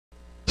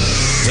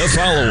The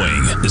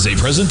following is a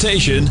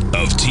presentation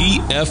of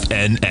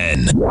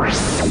TFNN.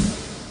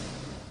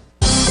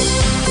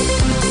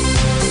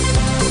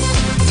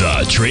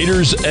 The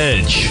Trader's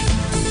Edge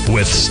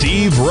with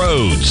Steve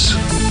Rhodes.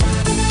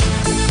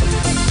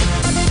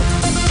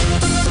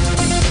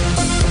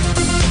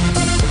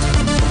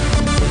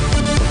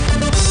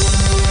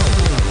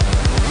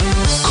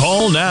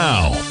 Call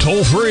now,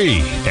 toll free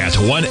at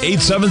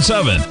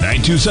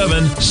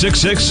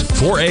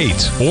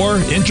 1-877-927-6648 or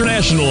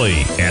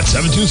internationally at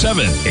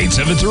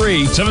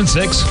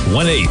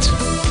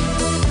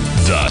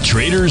 727-873-7618. The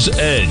Trader's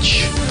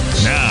Edge.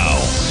 Now,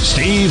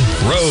 Steve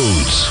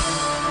Rhodes.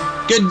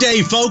 Good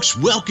day, folks.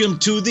 Welcome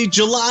to the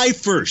July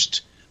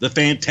 1st, the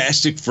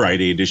fantastic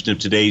Friday edition of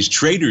today's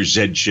Trader's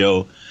Edge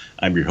show.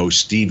 I'm your host,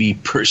 Stevie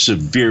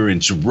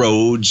Perseverance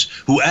Rhodes,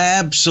 who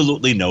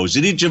absolutely knows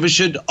that each of us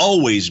should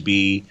always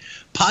be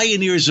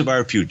pioneers of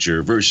our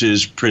future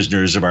versus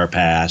prisoners of our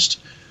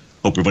past.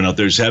 Hope everyone out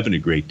there is having a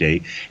great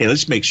day. Hey,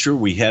 let's make sure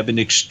we have an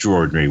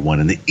extraordinary one.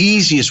 And the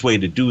easiest way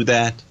to do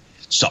that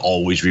is to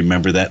always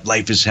remember that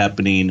life is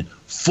happening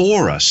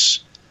for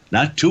us,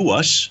 not to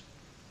us.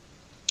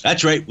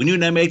 That's right. When you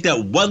and I make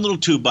that one little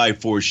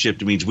 2x4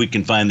 shift, it means we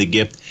can find the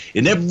gift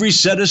in every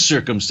set of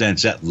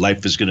circumstance that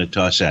life is going to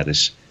toss at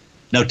us.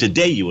 Now,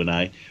 today, you and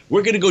I,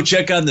 we're going to go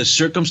check on the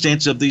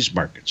circumstance of these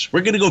markets.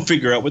 We're going to go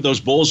figure out what those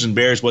bulls and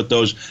bears, what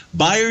those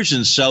buyers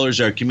and sellers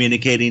are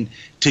communicating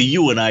to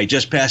you and I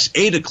just past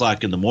 8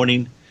 o'clock in the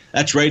morning.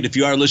 That's right. If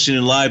you are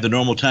listening live, the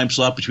normal time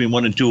slot between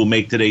 1 and 2 will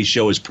make today's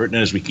show as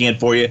pertinent as we can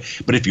for you.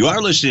 But if you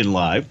are listening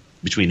live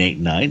between 8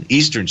 and 9,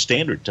 Eastern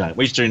Standard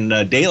Time, Eastern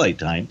Daylight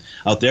Time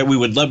out there, we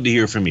would love to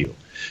hear from you.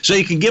 So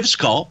you can give us a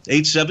call,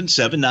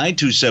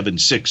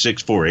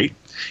 877-927-6648.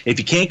 If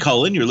you can't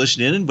call in, you're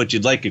listening in, but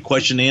you'd like a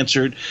question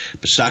answered,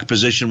 a stock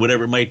position,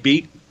 whatever it might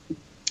be,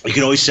 you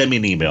can always send me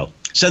an email.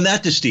 Send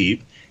that to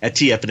Steve at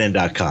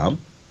TFNN.com.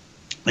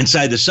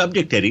 Inside the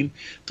subject heading,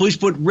 please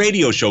put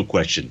radio show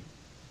question.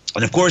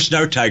 And of course, in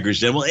our Tigers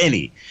Den, well,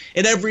 any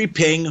and every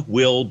ping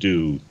will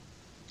do.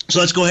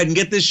 So let's go ahead and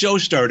get this show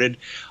started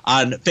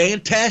on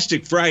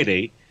fantastic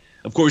Friday.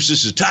 Of course,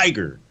 this is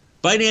Tiger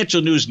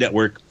Financial News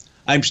Network.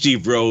 I'm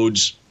Steve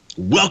Rhodes.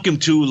 Welcome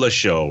to the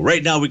show.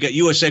 Right now, we got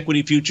U.S.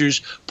 equity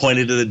futures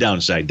pointed to the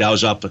downside.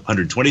 Dow's up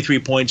 123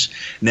 points,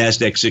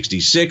 NASDAQ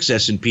 66,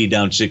 S&P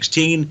down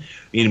 16.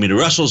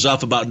 Russell's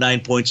off about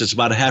 9 points. That's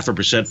about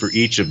 0.5% for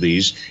each of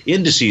these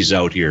indices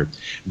out here.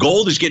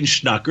 Gold is getting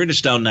schnockered.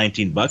 It's down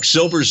 $19.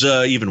 Silver's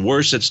even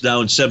worse. It's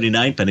down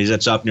 79 pennies.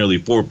 That's off nearly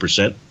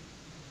 4%.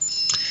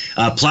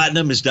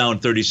 Platinum is down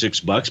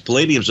 $36.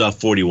 Palladium's off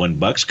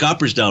 $41.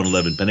 Copper's down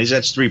 11 pennies.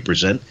 That's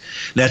 3%.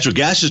 Natural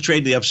gas is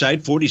trading the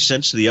upside, 40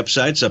 cents to the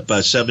upside. It's up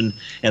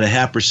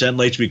 7.5%.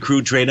 Light sweet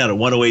crude trading out at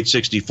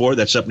 108.64.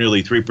 That's up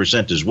nearly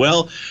 3% as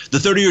well. The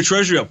 30-year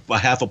Treasury up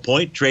 0.5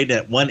 point, trading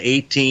at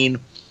 118.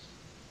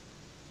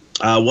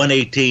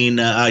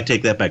 I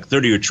take that back.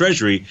 30-year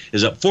Treasury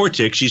is up 4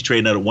 ticks. She's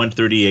trading out at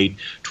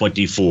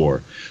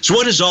 138.24. So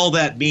what does all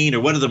that mean, or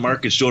what are the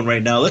markets doing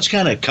right now? Let's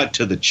kind of cut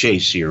to the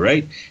chase here,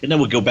 right? And then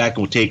we'll go back and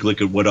we'll take a look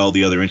at what all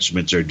the other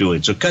instruments are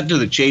doing. So cut to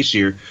the chase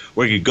here.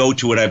 We're going to go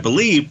to what I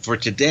believe for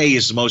today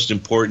is the most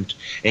important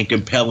and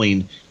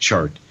compelling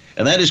chart.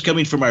 And that is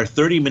coming from our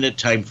 30-minute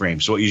time frame.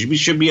 So what you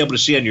should be able to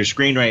see on your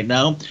screen right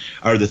now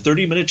are the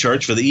 30-minute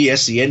charts for the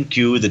ES, the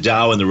NQ, the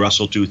Dow, and the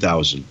Russell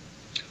 2000.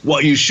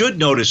 What you should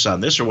notice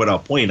on this, or what I'll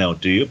point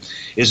out to you,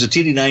 is the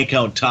TD9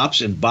 count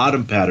tops and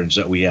bottom patterns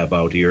that we have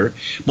out here.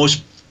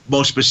 Most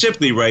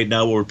specifically right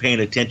now, what we're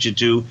paying attention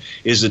to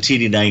is the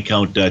TD9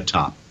 count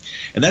top.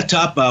 And that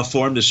top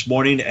formed this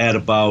morning at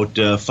about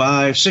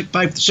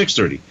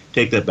 6:30.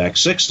 Take that back,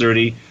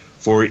 6:30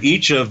 for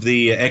each of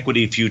the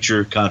equity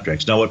future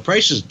contracts. Now, what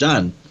price has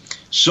done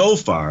so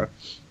far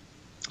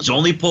is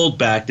only pulled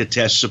back to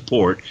test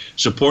support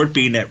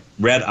being that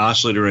red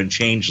oscillator and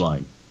change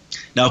line.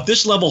 Now, if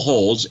this level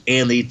holds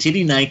and the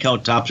TD9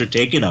 count tops are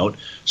taken out,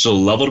 so the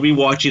level to be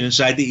watching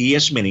inside the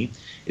ES Mini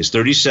is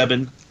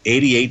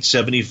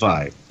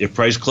 37.8875. If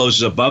price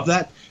closes above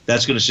that,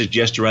 that's going to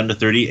suggest around to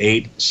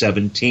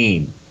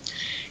 38.17.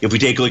 If we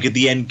take a look at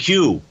the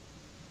NQ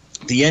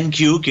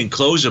can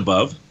close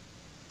above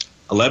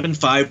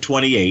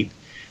 11.528.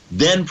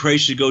 Then price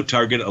should go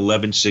target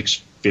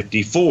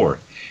 11.654.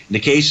 In the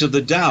case of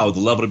the Dow,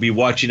 the level to be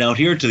watching out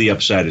here to the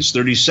upside is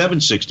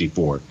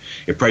 37.64.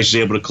 If price is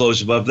able to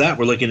close above that,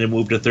 we're looking to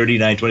move to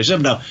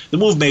 39.27. Now, the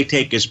move may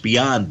take us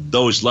beyond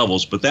those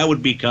levels, but that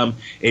would become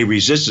a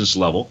resistance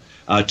level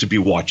to be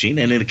watching.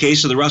 And in the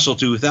case of the Russell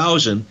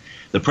 2000,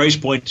 the price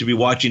point to be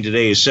watching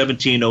today is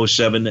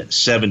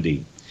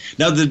 1707.70.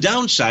 Now, the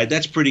downside,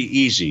 that's pretty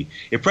easy.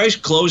 If price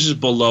closes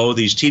below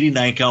these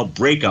TD9 count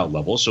breakout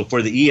levels, so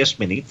for the ES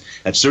Mini,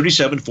 that's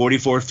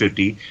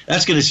 37.4450,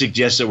 that's going to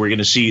suggest that we're going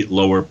to see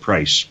lower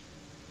price.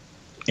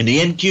 In the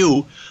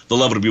NQ, the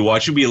level to be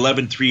watching would be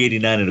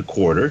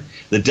 11.389.25.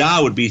 The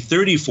Dow would be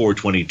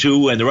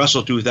 34.22, and the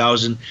Russell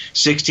 2000,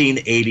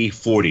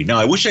 16.80.40. Now,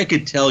 I wish I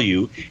could tell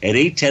you at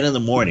 8:10 in the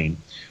morning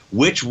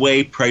which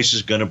way price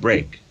is going to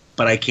break,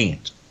 but I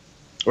can't.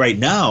 Right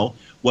now,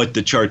 what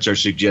the charts are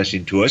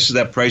suggesting to us is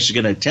that price is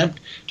going to attempt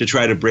to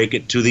try to break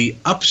it to the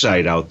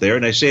upside out there.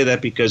 And I say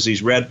that because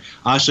these red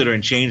oscillator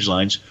and change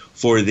lines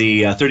for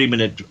the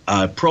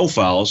 30-minute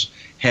profiles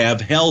have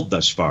held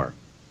thus far.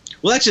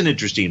 Well, that's an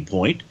interesting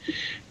point.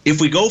 If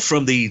we go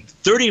from the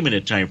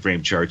 30-minute time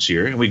frame charts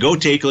here and we go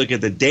take a look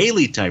at the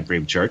daily time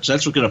frame charts,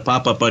 that's what's going to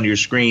pop up on your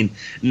screen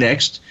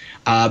next.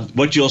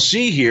 What you'll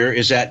see here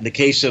is that in the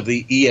case of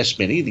the ES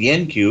Mini, the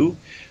NQ,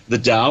 the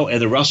Dow,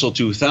 and the Russell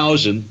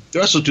 2000, the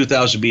Russell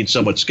 2000 being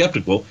somewhat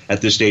skeptical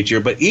at this stage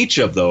here, but each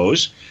of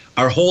those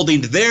are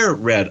holding their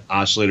red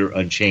oscillator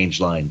unchanged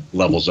line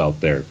levels out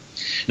there.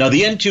 Now,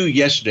 the N2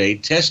 yesterday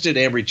tested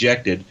and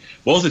rejected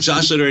both its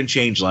oscillator and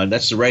change line,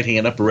 that's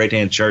the upper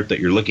right-hand chart that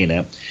you're looking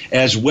at,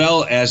 as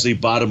well as the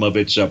bottom of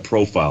its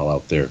profile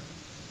out there.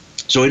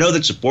 So we know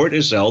that support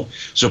is held.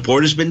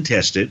 Support has been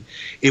tested.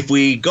 If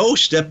we go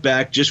step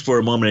back just for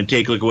a moment and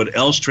take a look at what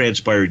else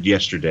transpired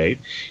yesterday,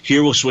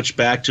 here we'll switch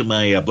back to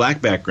my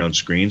black background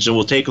screens, and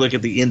we'll take a look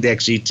at the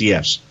index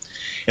ETFs.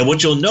 And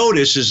what you'll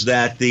notice is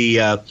that the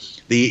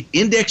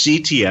index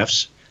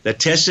ETFs that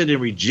tested and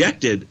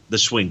rejected the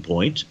swing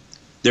point,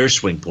 their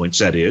swing points,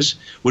 that is,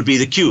 would be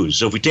the Qs.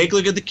 So if we take a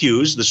look at the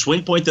Qs, the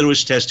swing point that it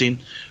was testing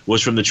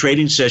was from the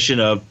trading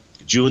session of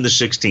June the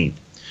 16th,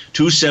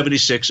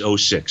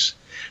 276.06.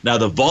 Now,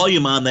 the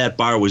volume on that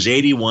bar was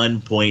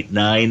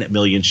 81.9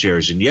 million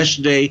shares. And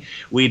yesterday,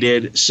 we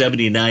did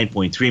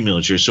 79.3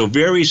 million shares. So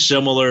very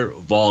similar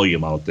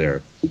volume out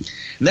there.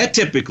 And that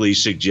typically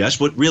suggests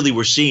what really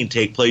we're seeing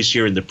take place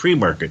here in the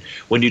pre-market.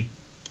 When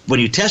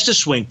you test a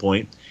swing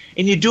point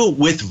and you do it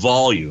with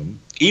volume,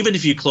 even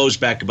if you close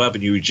back above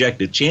and you reject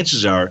it,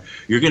 chances are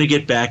you're going to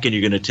get back and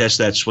you're going to test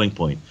that swing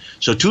point.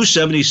 So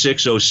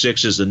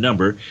 276.06 is the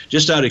number.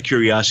 Just out of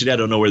curiosity, I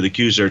don't know where the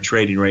Qs are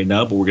trading right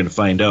now, but we're going to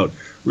find out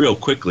real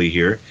quickly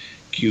here.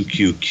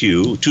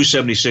 QQQ,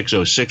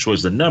 276.06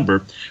 was the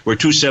number. We're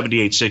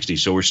 278.60,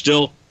 so we're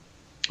still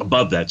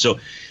above that. So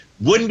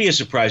wouldn't be a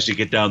surprise to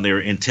get down there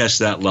and test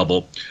that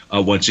level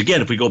once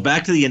again. If we go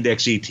back to the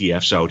index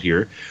ETFs out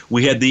here,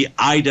 we had the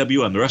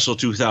IWM, the Russell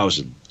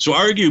 2000. So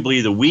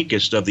arguably the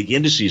weakest of the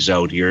indices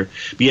out here,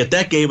 but yet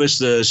that gave us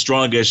the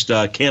strongest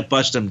can't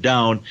bust them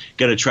down,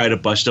 going to try to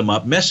bust them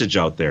up message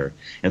out there.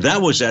 And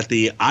that was at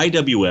the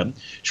IWM,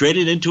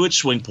 traded into its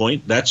swing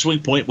point. That swing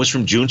point was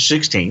from June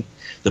 16th.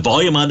 The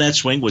volume on that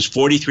swing was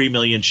 43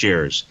 million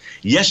shares.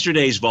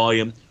 Yesterday's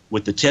volume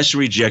with the test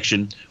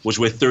rejection was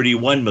with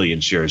 31 million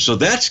shares. So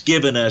that's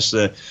given us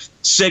the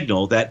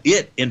signal that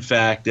it, in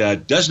fact,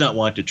 does not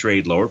want to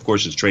trade lower. Of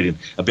course, it's trading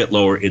a bit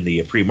lower in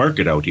the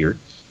pre-market out here,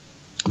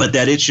 but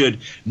that it should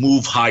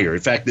move higher.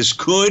 In fact, this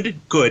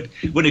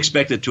wouldn't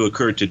expect it to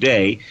occur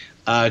today,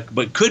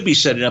 but could be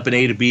setting up an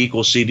A to B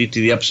equals CD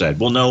to the upside.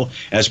 We'll know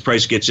as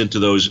price gets into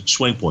those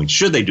swing points,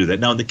 should they do that.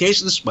 Now, in the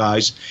case of the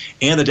SPYs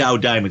and the Dow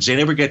Diamonds, they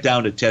never get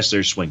down to test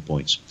their swing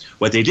points.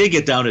 What they did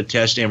get down to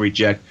test and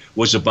reject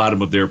was the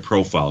bottom of their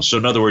profile. So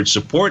in other words,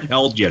 support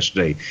held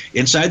yesterday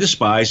inside the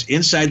SPYs,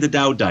 inside the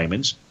Dow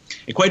Diamonds,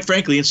 and quite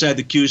frankly, inside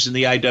the Qs and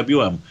the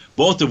IWM,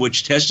 both of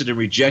which tested and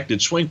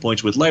rejected swing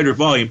points with lighter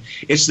volume.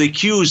 It's the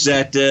Qs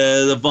that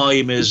the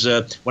volume is,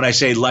 when I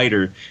say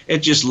lighter,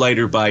 it's just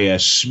lighter by a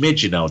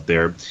smidgen out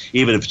there,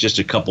 even if it's just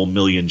a couple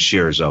million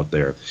shares out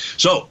there.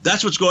 So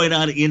that's what's going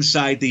on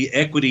inside the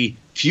equity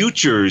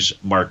futures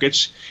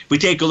markets. If we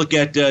take a look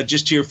at,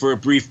 just here for a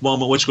brief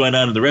moment, what's going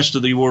on in the rest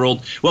of the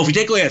world. Well, if we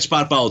take a look at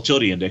spot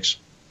volatility index,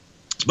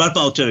 spot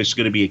volatility is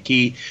going to be a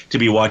key to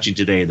be watching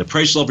today. And the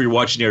price level you're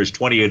watching there is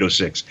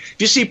 28.06. If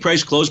you see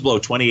price close below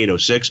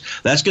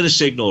 28.06, that's going to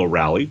signal a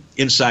rally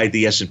inside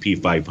the S&P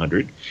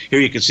 500. Here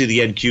you can see the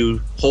NQ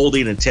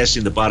holding and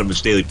testing the bottom of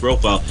its daily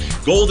profile.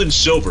 Gold and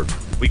silver.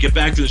 We get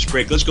back from this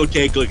break. Let's go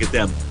take a look at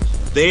them.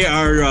 They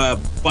are,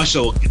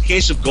 so in the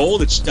case of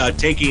gold, it's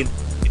testing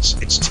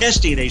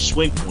a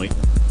swing point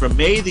from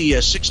May the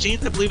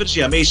 16th, I believe it is.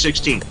 Yeah, May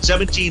 16th,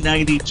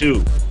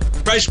 1792.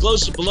 Price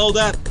closes below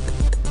that.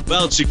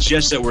 Well, it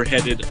suggests that we're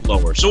headed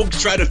lower. So we'll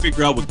try to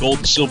figure out what gold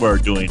and silver are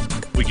doing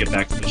when we get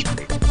back from this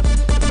break.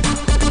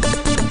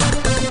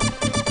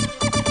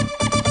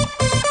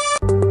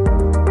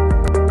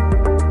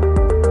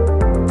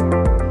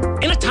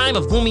 In a time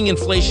of booming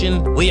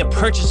inflation, where your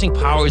purchasing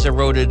power is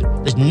eroded,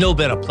 there's no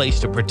better place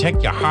to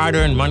protect your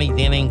hard-earned money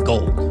than in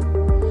gold.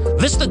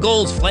 Vista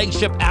Gold's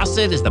flagship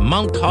asset is the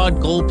Mount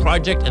Todd Gold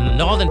Project in the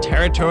Northern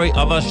Territory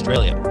of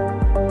Australia.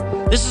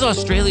 This is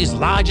Australia's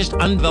largest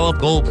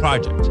undeveloped gold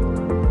project.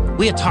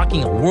 We are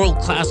talking a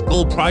world-class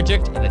gold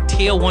project in a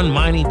Tier 1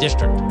 mining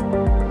district.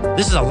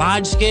 This is a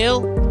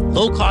large-scale,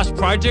 low-cost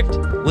project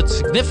with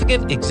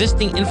significant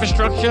existing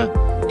infrastructure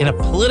in a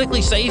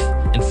politically safe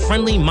and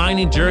friendly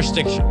mining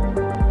jurisdiction.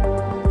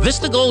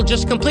 Vista Gold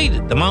just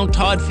completed the Mount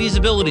Todd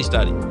feasibility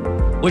study,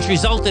 which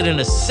resulted in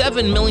a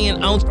 7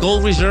 million ounce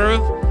gold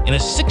reserve and a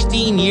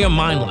 16-year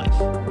mine life.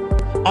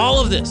 All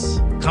of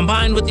this,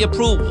 combined with the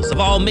approvals of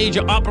all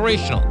major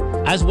operational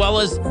as well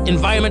as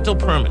environmental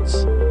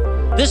permits.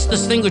 This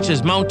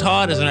distinguishes Mount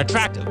Todd as an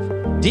attractive,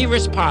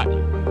 de-risk partner,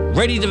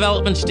 ready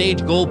development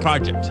stage gold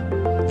project.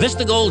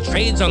 Vista Gold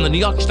trades on the New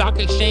York Stock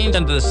Exchange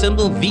under the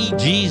symbol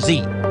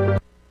VGZ.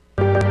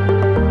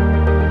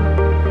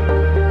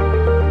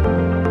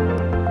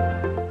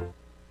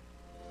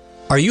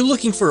 Are you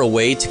looking for a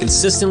way to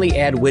consistently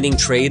add winning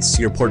trades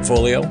to your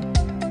portfolio?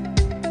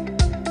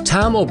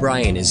 Tom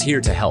O'Brien is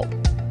here to help.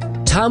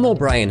 Tom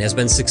O'Brien has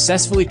been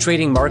successfully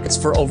trading markets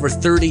for over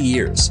 30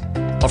 years.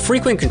 A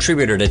frequent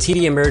contributor to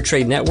TD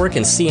Ameritrade Network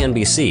and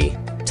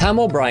CNBC, Tom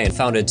O'Brien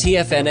founded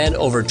TFNN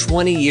over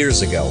 20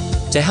 years ago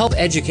to help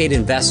educate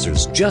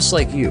investors just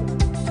like you.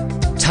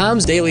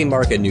 Tom's daily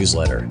market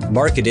newsletter,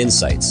 Market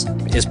Insights,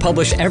 is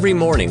published every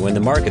morning when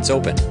the market's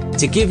open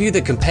to give you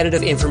the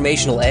competitive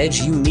informational edge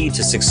you need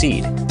to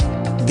succeed.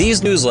 These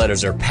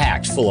newsletters are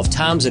packed full of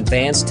Tom's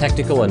advanced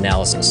technical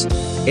analysis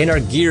and are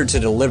geared to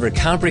deliver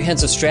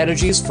comprehensive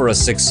strategies for a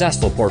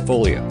successful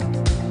portfolio.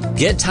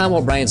 Get Tom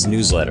O'Brien's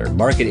newsletter,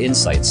 Market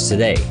Insights,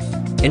 today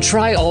and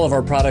try all of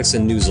our products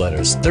and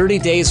newsletters 30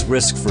 days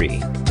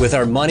risk-free with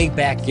our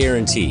money-back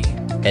guarantee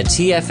at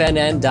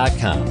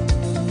TFNN.com.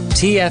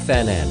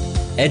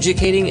 TFNN.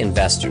 Educating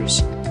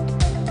investors.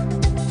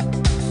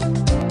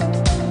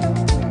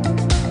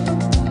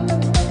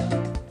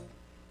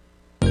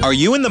 Are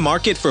you in the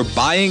market for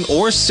buying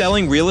or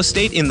selling real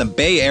estate in the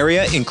Bay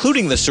Area,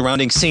 including the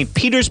surrounding St.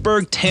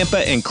 Petersburg,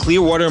 Tampa, and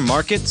Clearwater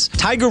markets?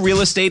 Tiger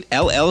Real Estate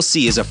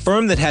LLC is a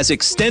firm that has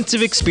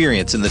extensive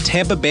experience in the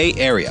Tampa Bay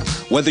area.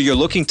 Whether you're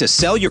looking to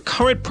sell your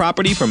current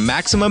property for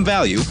maximum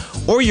value,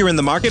 or you're in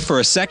the market for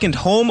a second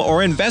home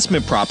or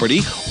investment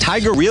property,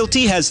 Tiger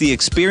Realty has the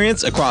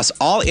experience across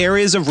all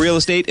areas of real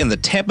estate in the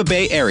Tampa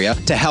Bay area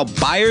to help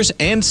buyers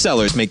and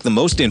sellers make the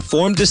most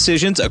informed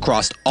decisions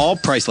across all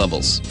price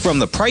levels. From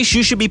the price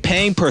you should be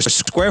paying per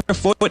square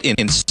foot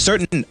in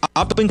certain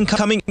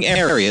up-and-coming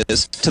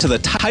areas to the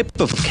type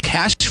of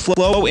cash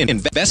flow and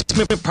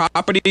investment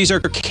properties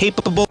are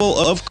capable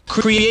of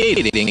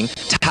creating,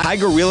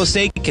 Tiger Real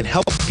Estate can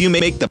help you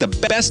make the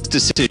best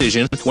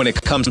decision when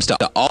it comes to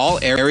all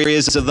areas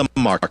of the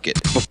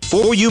market.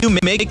 Before you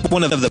make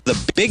one of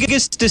the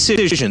biggest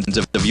decisions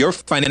of your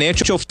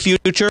financial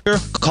future,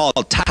 call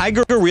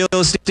Tiger Real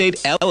Estate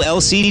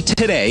LLC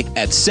today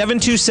at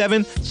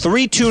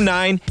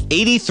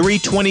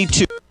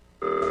 727-329-8322.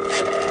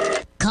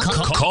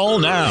 Call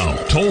now,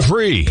 toll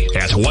free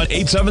at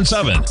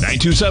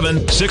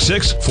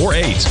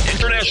 1-877-927-6648.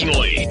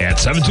 Internationally at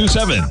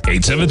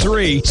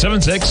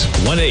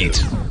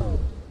 727-873-7618.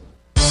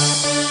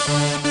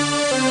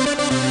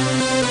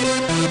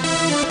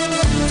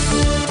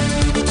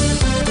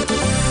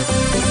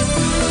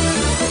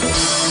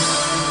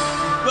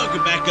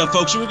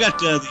 Folks, we've got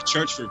the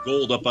charts for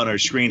gold up on our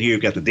screen here.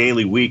 We've got the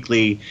daily,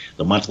 weekly,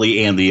 the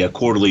monthly, and the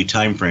quarterly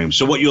time frame.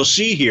 So what you'll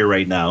see here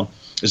right now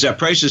is that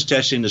price is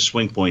testing the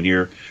swing point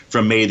here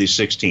from May the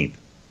 16th,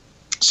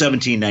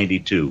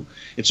 1792.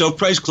 And so if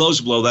price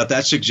closed below that,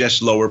 that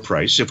suggests lower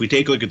price. If we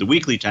take a look at the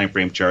weekly time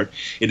frame chart,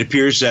 it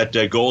appears that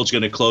gold's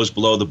going to close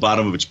below the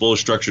bottom of its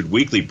bullish structured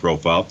weekly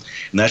profile,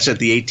 and that's at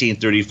the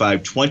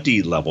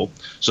 1835.20 level.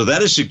 So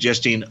that is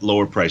suggesting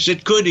lower price.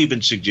 It could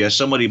even suggest,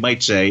 somebody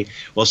might say,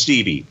 well,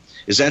 Stevie,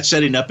 is that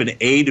setting up an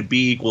A to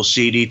B equals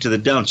CD to the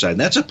downside? And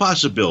that's a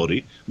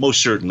possibility, most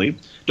certainly.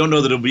 Don't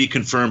know that it'll be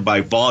confirmed by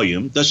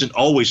volume. Doesn't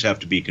always have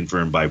to be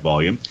confirmed by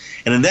volume.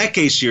 And in that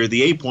case here,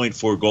 the A point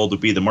for gold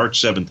would be the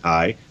March 7th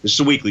high. This is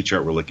the weekly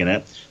chart we're looking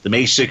at. The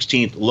May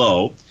 16th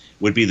low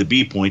would be the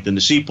B point, and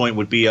the C point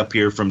would be up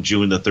here from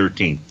June the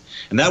 13th.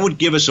 And that would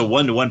give us a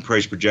one-to-one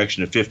price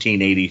projection of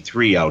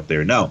 1583 out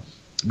there. Now,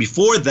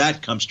 before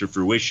that comes to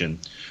fruition,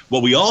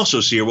 what we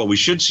also see, or what we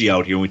should see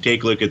out here when we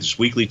take a look at this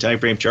weekly time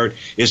frame chart,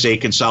 is a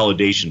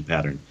consolidation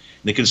pattern. And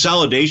the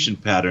consolidation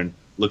pattern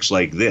looks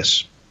like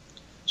this.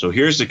 So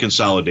here's the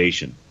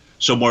consolidation.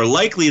 So more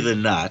likely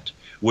than not,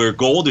 where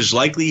gold is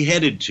likely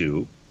headed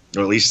to,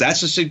 or at least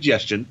that's a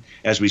suggestion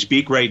as we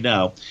speak right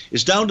now,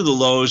 is down to the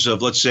lows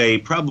of, let's say,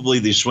 probably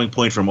the swing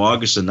point from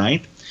August the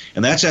 9th,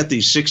 and that's at the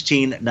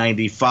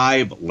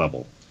 1695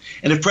 level.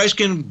 And if price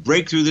can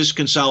break through this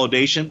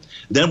consolidation,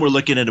 then we're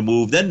looking at a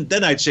move. Then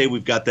I'd say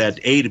we've got that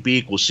A to B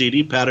equals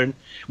CD pattern,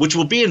 which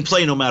will be in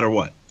play no matter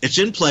what. It's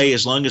in play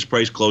as long as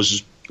price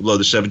closes below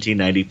the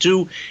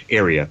 1792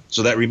 area.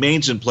 So that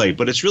remains in play.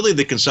 But it's really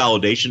the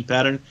consolidation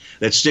pattern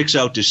that sticks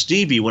out to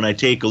Stevie when I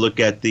take a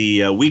look at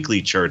the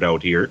weekly chart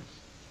out here.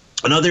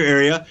 Another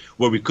area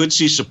where we could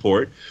see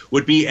support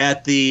would be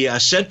at the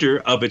center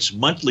of its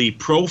monthly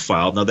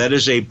profile. Now, that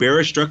is a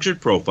bearish structured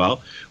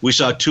profile. We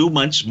saw 2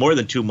 months, more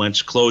than 2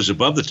 months, close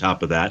above the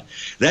top of that.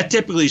 That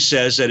typically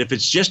says that if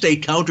it's just a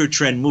counter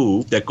trend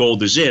move that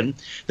gold is in,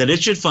 then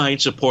it should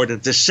find support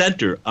at the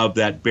center of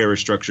that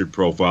bearish structured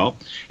profile.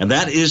 And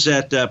that is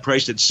at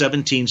priced at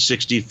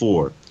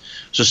 1764.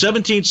 So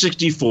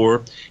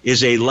 1764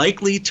 is a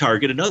likely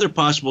target. Another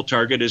possible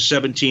target is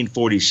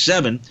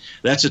 1747.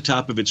 That's the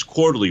top of its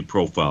quarterly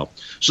profile.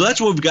 So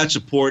that's where we've got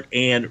support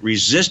and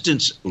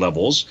resistance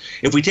levels.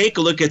 If we take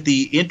a look at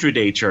the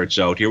intraday charts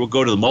out here, we'll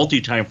go to the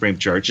multi-time frame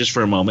chart just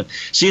for a moment,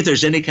 see if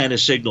there's any kind of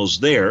signals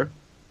there.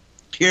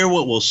 here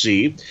what we'll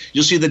see,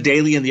 you'll see the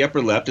daily in the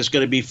upper left is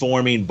going to be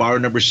forming bar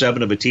number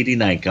 7 of a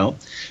TD9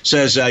 count.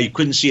 Says you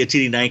couldn't see a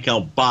TD9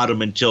 count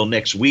bottom until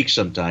next week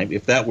sometime,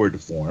 if that were to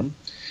form.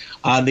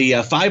 On the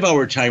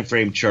 5-hour time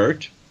frame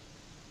chart,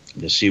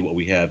 let's see what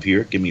we have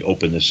here. Give me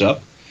open this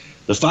up.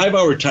 The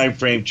 5-hour time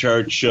frame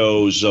chart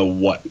shows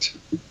what?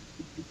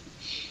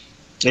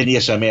 And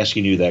yes, I'm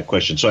asking you that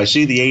question. So I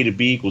see the A to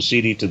B equals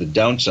CD to the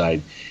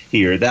downside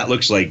here. That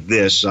looks like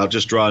this. I'll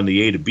just draw in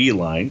the A to B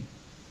line.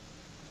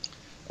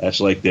 That's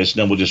like this.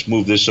 And then we'll just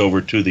move this over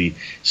to the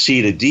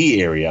C to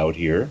D area out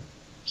here.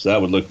 So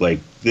that would look like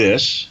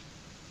this.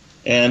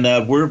 And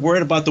we're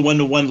at about the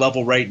 1-to-1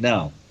 level right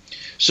now.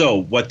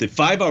 So what the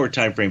 5-hour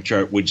time frame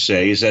chart would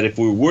say is that if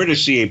we were to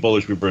see a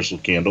bullish reversal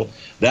candle,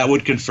 that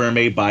would confirm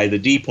a buy the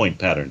D point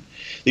pattern.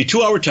 The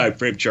 2-hour time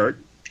frame chart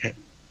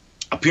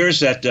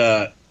appears that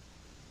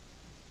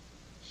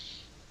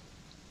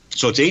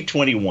so it's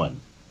 8:21,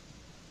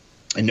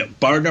 and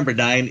bar number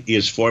 9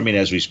 is forming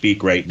as we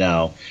speak right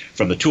now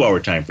from the 2-hour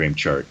time frame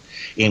chart.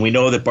 And we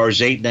know that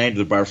bars 8, 9 to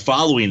the bar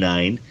following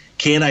 9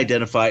 can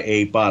identify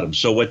a bottom.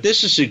 So what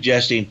this is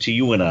suggesting to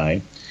you and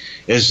I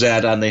is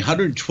that on the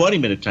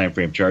 120-minute time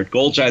frame chart,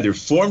 gold's either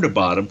formed a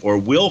bottom or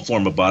will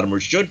form a bottom or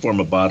should form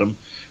a bottom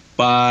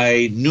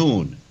by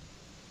noon.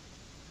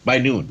 By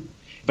noon.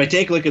 If I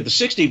take a look at the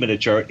 60-minute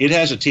chart, it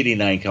has a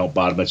TD9 count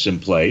bottom that's in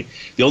play.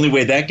 The only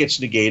way that gets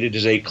negated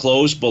is a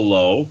close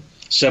below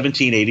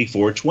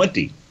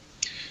 1784.20.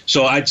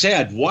 So I'd say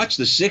I'd watch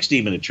the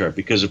 60-minute chart,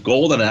 because if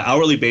gold on an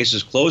hourly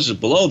basis closes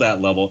below that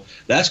level,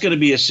 that's going to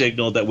be a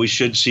signal that we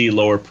should see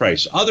lower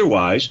price.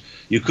 Otherwise,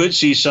 you could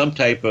see some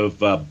type of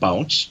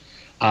bounce.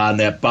 On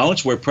that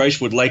bounce, where price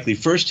would likely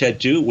first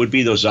head to would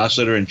be those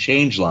oscillator and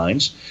change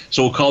lines.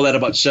 So we'll call that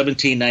about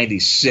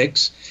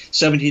 1796.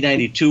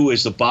 1792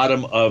 is the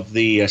bottom of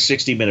the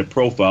 60-minute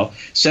profile.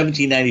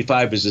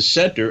 1795 is the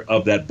center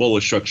of that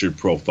bullish structured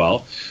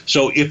profile.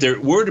 So if there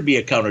were to be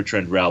a counter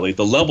trend rally,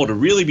 the level to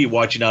really be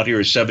watching out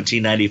here is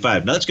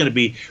 1795. Now that's going to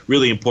be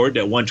really important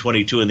at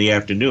 1:22 in the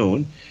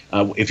afternoon.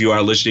 If you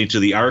are listening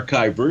to the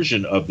archive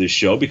version of this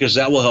show, because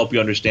that will help you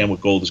understand what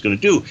gold is going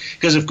to do.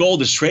 Because if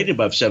gold is trading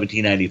above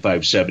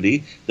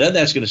 1795.70, then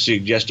that's going to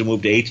suggest a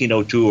move to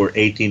 1802 or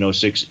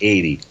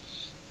 1806.80.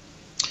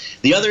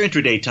 The other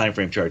intraday time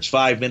frame charts,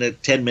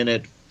 5-minute,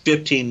 10-minute,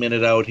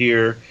 15-minute out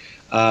here.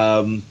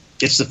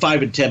 It's the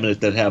 5 and 10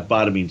 minute that have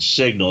bottoming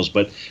signals,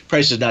 but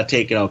price is not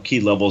taking out key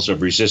levels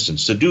of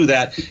resistance. To do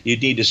that,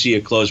 you'd need to see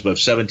a close above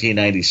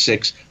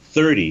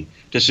 1796.30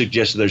 to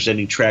suggest that there's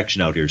any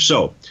traction out here.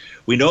 So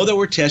we know that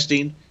we're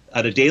testing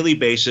on a daily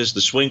basis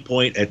the swing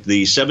point at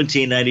the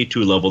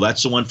 1792 level.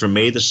 That's the one from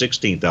May the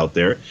 16th out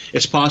there.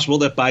 It's possible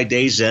that by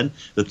day's end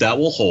that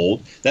will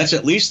hold. That's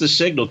at least the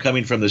signal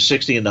coming from the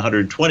 60 and the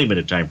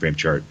 120-minute time frame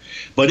chart.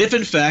 But if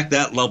in fact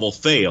that level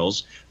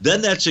fails,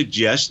 then that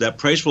suggests that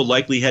price will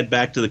likely head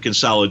back to the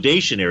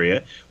consolidation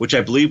area, which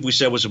I believe we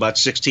said was about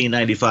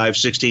 1695,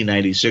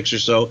 1696 or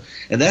so.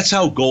 And that's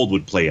how gold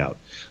would play out.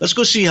 Let's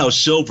go see how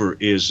silver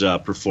is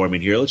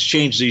performing here. Let's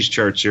change these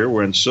charts here.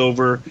 We're in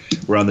silver.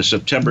 We're on the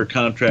September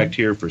contract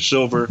here for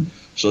silver.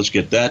 So let's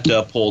get that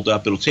pulled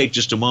up. It'll take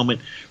just a moment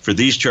for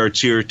these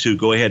charts here to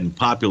go ahead and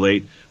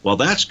populate. While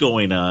that's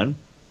going on,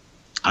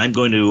 I'm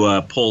going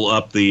to pull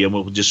up the, and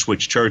we'll just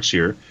switch charts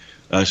here.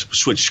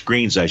 Switch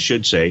screens, I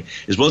should say,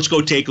 is well, let's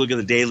go take a look at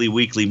the daily,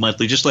 weekly,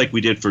 monthly, just like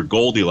we did for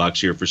Goldilocks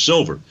here for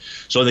silver.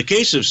 So in the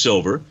case of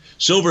silver,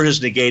 silver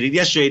has negated,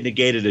 yesterday it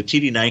negated a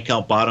TD9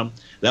 count bottom.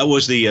 That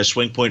was the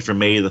swing point for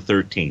May the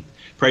 13th.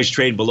 Price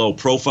trade below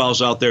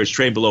profiles out there. It's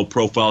trading below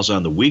profiles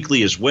on the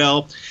weekly as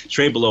well. It's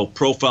trading below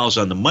profiles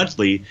on the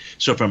monthly.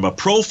 So from a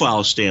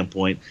profile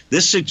standpoint,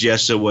 this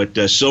suggests that what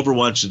silver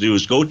wants to do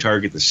is go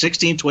target the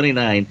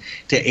 1629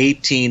 to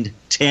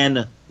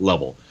 1810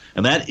 level.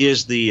 And that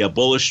is the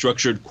bullish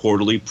structured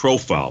quarterly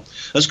profile.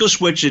 Let's go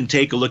switch and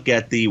take a look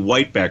at the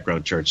white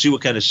background chart, see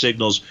what kind of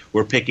signals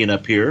we're picking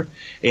up here.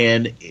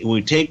 And when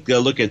we take a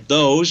look at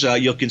those,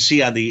 you can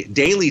see on the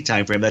daily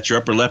time frame, that's your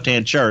upper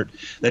left-hand chart,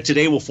 that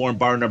today will form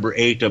bar number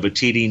 8 of a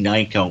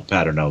TD9 count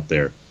pattern out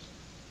there.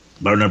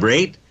 Bar number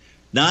 8,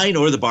 9,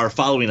 or the bar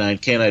following 9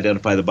 can't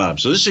identify the bottom.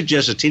 So this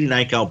suggests a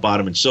TD9 count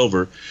bottom in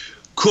silver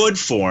could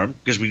form,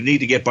 because we need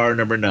to get bar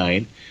number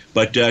 9,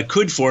 but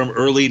could form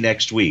early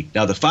next week.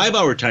 Now, the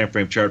 5-hour time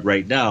frame chart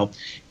right now,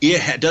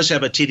 it does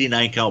have a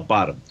TD9 count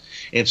bottom.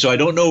 And so I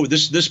don't know,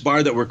 this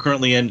bar that we're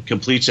currently in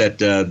completes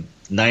at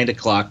 9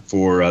 o'clock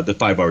for the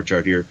 5-hour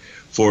chart here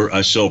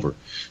for silver.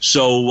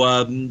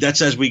 So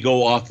that's as we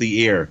go off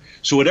the air.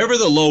 So whatever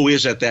the low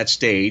is at that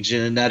stage,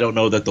 and I don't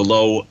know that the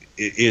low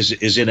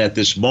is in at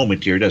this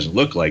moment here, it doesn't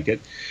look like it,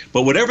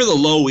 but whatever the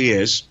low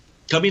is,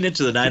 coming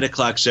into the 9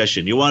 o'clock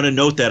session, you want to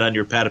note that on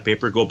your pad of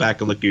paper, go back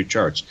and look at your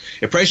charts.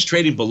 If price is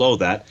trading below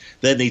that,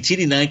 then the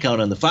TD9 count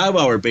on the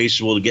 5-hour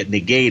basis will get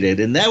negated,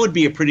 and that would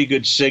be a pretty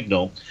good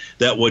signal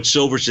that what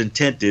silver's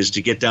intent is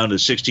to get down to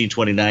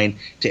 1629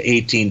 to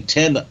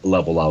 1810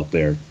 level out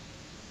there.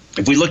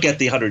 If we look at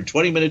the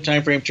 120-minute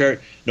time frame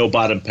chart, no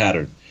bottom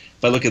pattern.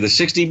 If I look at the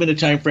 60-minute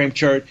time frame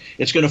chart,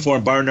 it's going to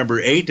form bar number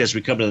 8 as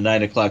we come to the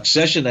 9 o'clock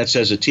session. That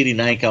says a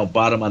TD9 count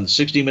bottom on the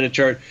 60-minute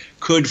chart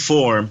could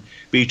form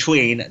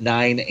between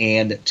 9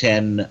 and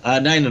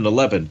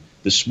 11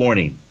 this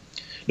morning.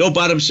 No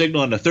bottom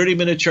signal on the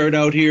 30-minute chart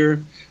out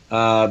here.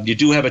 You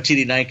do have a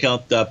TD9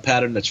 count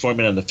pattern that's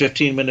forming on the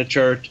 15-minute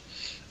chart.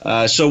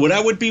 So what I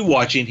would be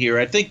watching here,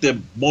 I think the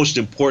most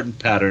important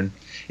pattern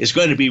is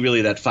going to be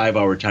really that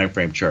 5-hour time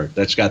frame chart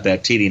that's got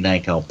that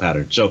TD9 count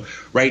pattern. So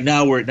right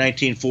now we're at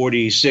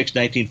 1946,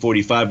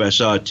 1945. I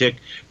saw a tick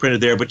printed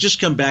there, but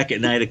just come back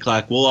at 9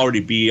 o'clock. We'll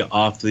already be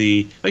off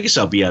the, I guess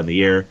I'll be on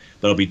the air,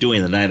 but I'll be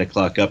doing the 9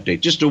 o'clock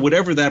update. Just to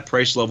whatever that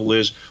price level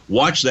is,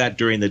 watch that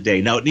during the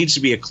day. Now it needs to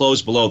be a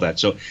close below that.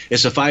 So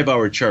it's a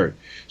 5-hour chart.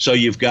 So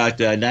you've got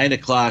 9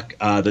 o'clock.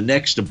 The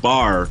next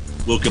bar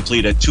will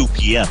complete at 2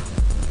 p.m.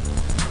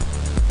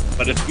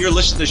 But if you're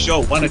listening to the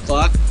show at 1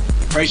 o'clock,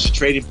 price is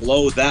trading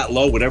below that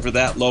low, whatever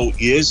that low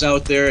is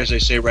out there. As I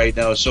say right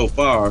now, so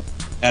far,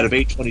 out of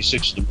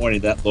 8:26 in the morning,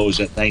 that low is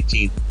at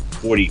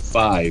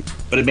 19:45,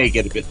 but it may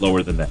get a bit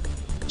lower than that.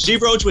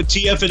 Steve Rhodes with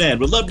TFNN.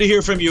 Would love to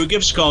hear from you.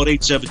 Give us a call at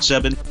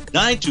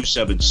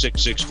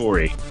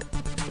 877-927-6648.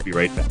 We'll be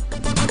right back.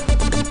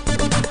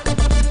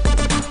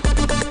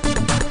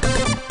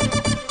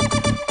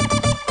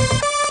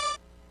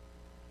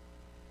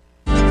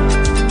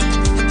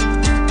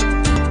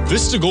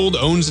 Vista Gold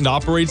owns and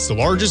operates the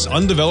largest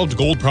undeveloped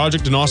gold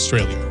project in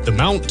Australia, the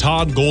Mount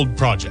Todd Gold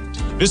Project.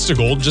 Vista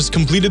Gold just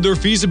completed their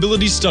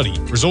feasibility study,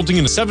 resulting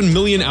in a 7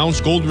 million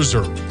ounce gold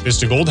reserve.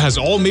 Vista Gold has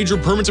all major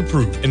permits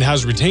approved and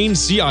has retained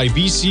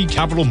CIBC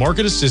capital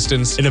market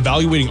assistance in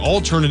evaluating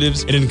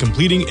alternatives and in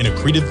completing an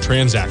accretive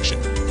transaction.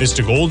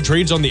 Vista Gold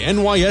trades on the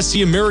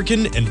NYSE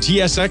American and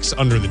TSX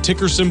under the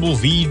ticker symbol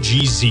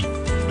VGZ.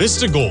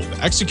 Vista Gold,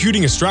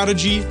 executing a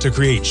strategy to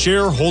create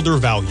shareholder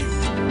value.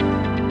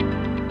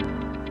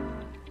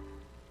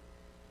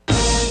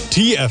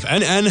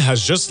 TFNN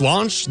has just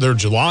launched their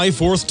July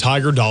 4th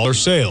Tiger Dollar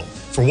sale.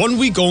 For 1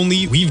 week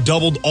only, we've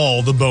doubled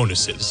all the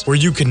bonuses, where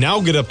you can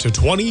now get up to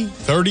 20,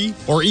 30,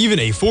 or even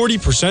a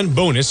 40%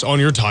 bonus on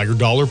your Tiger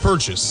Dollar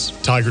purchase.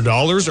 Tiger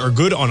Dollars are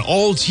good on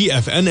all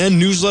TFNN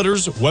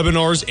newsletters,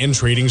 webinars, and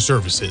trading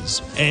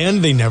services,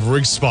 and they never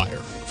expire.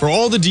 For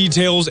all the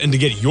details and to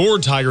get your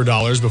Tiger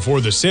Dollars before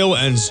the sale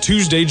ends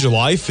Tuesday,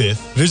 July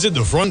 5th, visit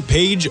the front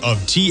page of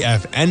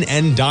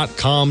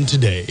TFNN.com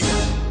today.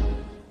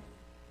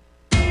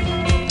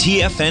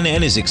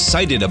 TFNN is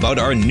excited about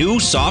our new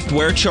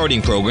software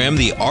charting program,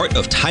 The Art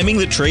of Timing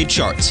the Trade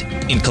Charts.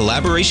 In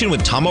collaboration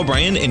with Tom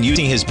O'Brien and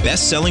using his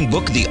best-selling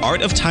book, The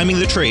Art of Timing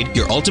the Trade,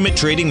 Your Ultimate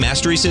Trading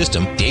Mastery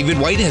System, David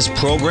White has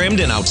programmed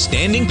an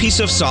outstanding piece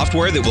of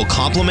software that will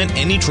complement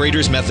any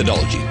trader's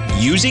methodology.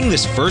 Using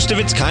this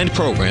first-of-its-kind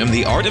program,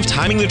 The Art of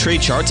Timing the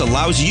Trade Charts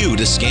allows you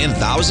to scan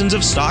thousands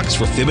of stocks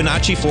for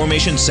Fibonacci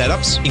formation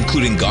setups,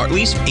 including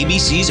Gartley's,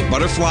 ABC's,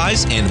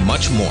 butterflies, and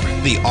much more.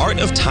 The Art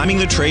of Timing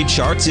the Trade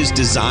Charts is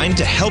designed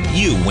to help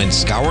you when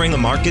scouring the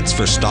markets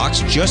for stocks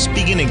just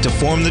beginning to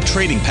form the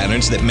trading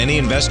patterns that many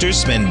investors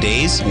spend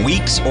days,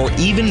 weeks, or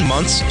even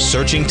months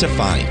searching to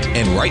find.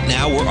 And right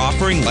now, we're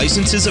offering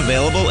licenses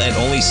available at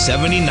only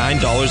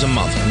 $79 a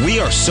month. We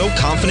are so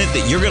confident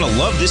that you're going to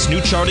love this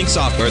new charting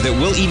software that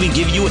will even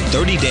give you a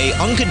 30-day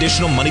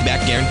unconditional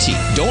money-back guarantee.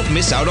 Don't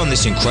miss out on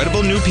this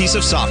incredible new piece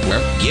of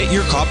software. Get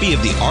your copy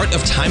of The Art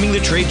of Timing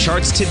the Trade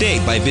Charts today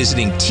by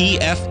visiting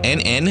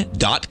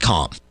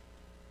TFNN.com.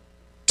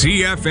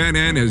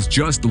 TFNN has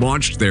just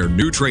launched their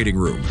new trading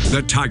room,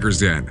 the Tiger's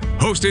Den.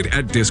 Hosted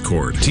at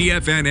Discord,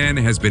 TFNN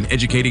has been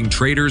educating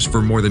traders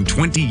for more than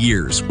 20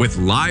 years with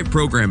live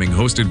programming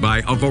hosted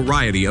by a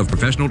variety of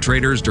professional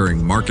traders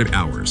during market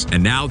hours.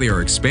 And now they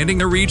are expanding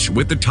their reach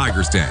with the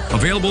Tiger's Den,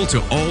 available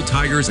to all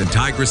tigers and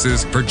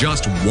tigresses for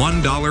just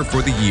 $1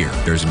 for the year.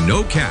 There's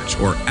no catch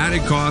or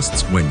added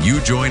costs when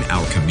you join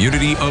our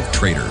community of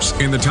traders.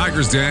 In the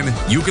Tiger's Den,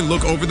 you can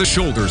look over the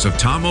shoulders of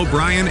Tom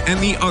O'Brien and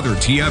the other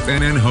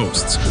TFNN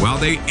hosts while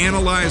they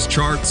analyze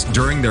charts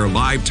during their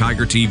live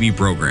Tiger TV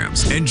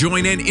programs, and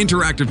join an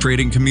interactive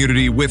trading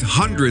community with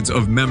hundreds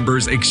of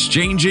members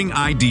exchanging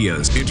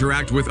ideas.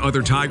 Interact with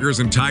other tigers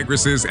and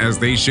tigresses as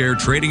they share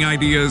trading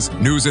ideas,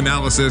 news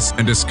analysis,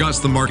 and discuss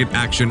the market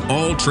action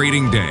all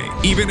trading day,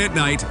 even at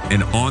night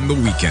and on the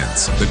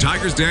weekends. The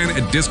Tiger's Den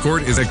at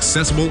Discord is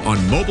accessible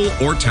on mobile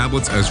or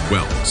tablets as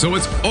well, so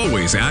it's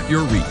always at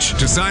your reach.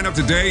 To sign up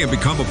today and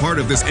become a part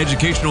of this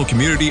educational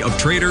community of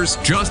traders,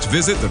 just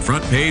visit the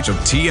front page of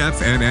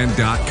TFNN.com.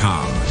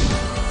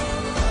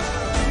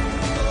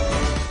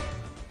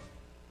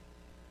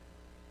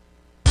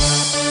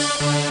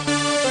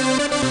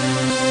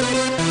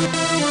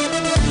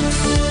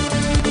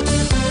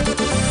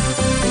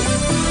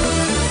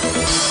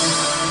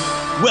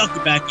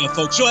 Welcome back,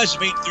 folks. So as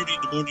of 8:30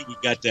 in the morning, we've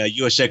got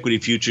U.S. equity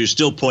futures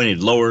still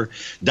pointed lower.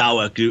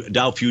 Dow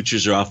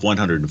futures are off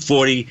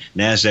 140.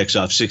 Nasdaq's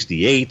off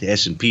 68.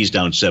 S&P's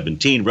down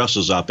 17.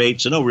 Russell's off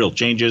 8. So no real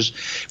changes.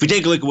 If we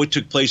take a look at what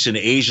took place in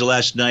Asia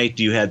last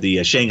night, you had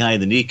the Shanghai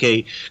and the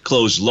Nikkei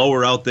closed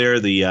lower out there.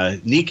 The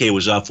Nikkei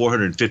was off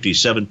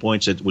 457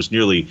 points. It was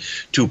nearly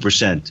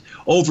 2%.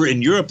 Over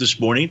in Europe this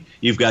morning,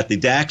 you've got the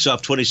DAX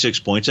off 26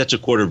 points. That's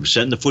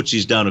 0.25%. The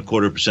FTSE's down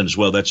 0.25% as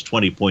well. That's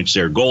 20 points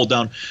there. Gold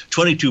down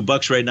 $22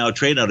 right now,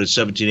 trade out at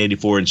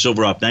 17.84, and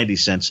silver off 90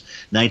 cents.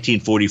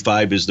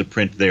 19.45 is the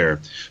print there.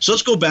 So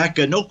let's go back.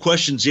 No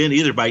questions in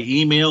either by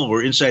email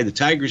or inside the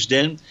Tiger's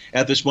Den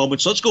at this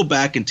moment. So let's go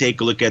back and take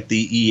a look at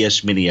the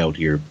ES Mini out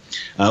here.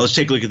 Let's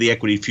take a look at the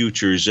equity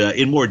futures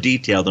in more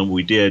detail than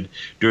we did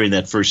during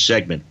that first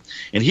segment.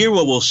 And here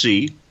what we'll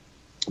see.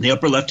 In the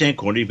upper left-hand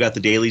corner, you've got the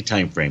daily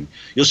time frame.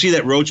 You'll see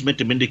that Rhodes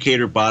Momentum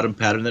Indicator bottom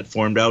pattern that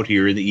formed out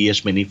here in the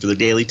ES Mini for the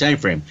daily time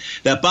frame.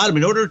 That bottom,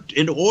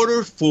 in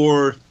order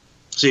for,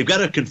 so you've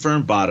got a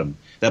confirmed bottom.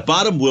 That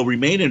bottom will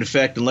remain in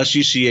effect unless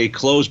you see a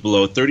close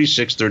below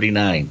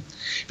 36.39.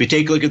 If you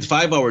take a look at the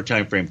 5-hour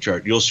time frame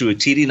chart, you'll see a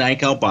TD9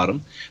 count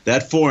bottom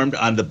that formed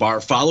on the bar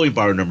following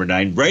bar number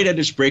 9, right at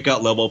its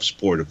breakout level of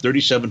support of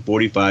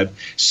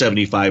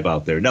 37.45.75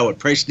 out there. Now, what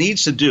price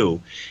needs to do,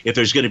 if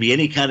there's going to be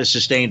any kind of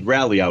sustained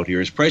rally out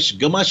here, is price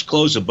must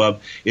close above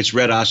its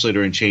red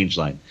oscillator and change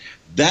line.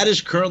 That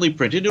is currently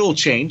printed. It will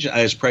change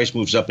as price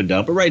moves up and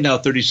down, but right now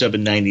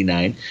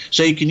 37.99.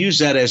 So you can use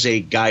that as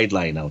a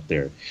guideline out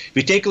there. If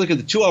you take a look at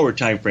the 2-hour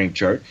time frame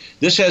chart,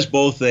 this has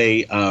both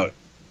a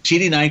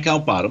TD9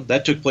 count bottom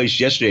that took place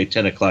yesterday at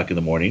 10 o'clock in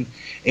the morning,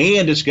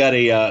 and it's got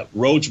a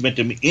Rhodes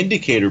Momentum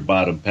Indicator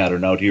bottom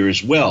pattern out here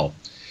as well.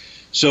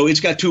 So it's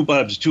got two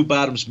bottoms. Two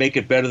bottoms make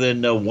it better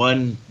than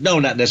one. No,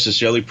 not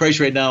necessarily. Price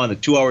right now on the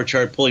 2-hour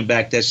chart, pulling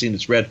back, testing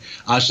its red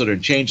oscillator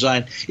and change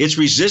line. Its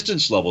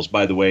resistance levels,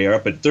 by the way, are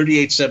up at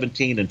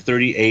 38.17 and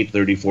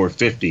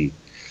 38.34.50.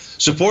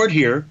 Support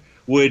here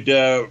would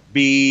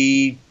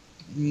be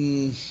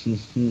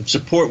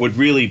support would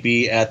really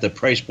be at the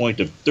price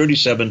point of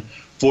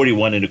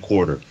 37.41 and a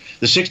quarter.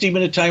 The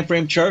 60-minute time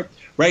frame chart.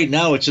 Right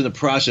now, it's in the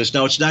process.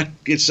 Now,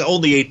 it's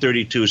only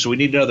 8:32, so we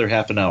need another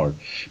half an hour.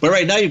 But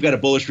right now, you've got a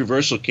bullish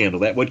reversal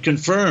candle that would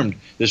confirm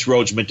this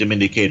Rhodes Momentum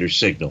Indicator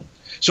signal.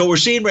 So what we're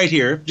seeing right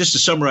here, just to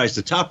summarize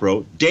the top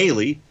row,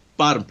 daily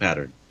bottom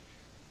pattern.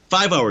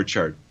 5-hour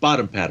chart,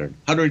 bottom pattern.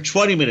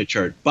 120-minute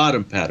chart,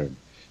 bottom pattern.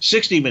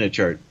 60-minute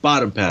chart,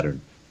 bottom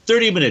pattern.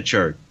 30-minute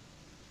chart.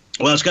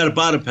 Well, it's got a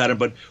bottom pattern,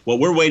 but what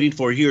we're waiting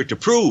for here to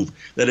prove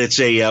that it's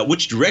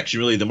which direction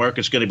really the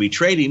market's going to be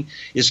trading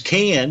is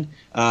can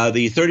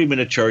the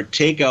 30-minute chart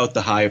take out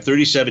the high of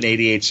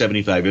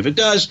 37.88.75. If it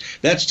does,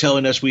 that's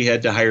telling us we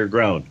head to higher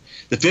ground.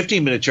 The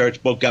 15-minute chart's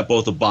got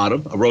both a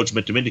bottom, a Rhodes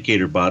Momentum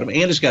Indicator bottom, and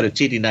it's got a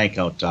TD9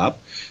 count top.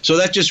 So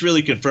that's just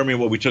really confirming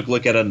what we took a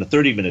look at on the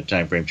 30-minute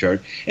time frame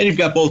chart. And you've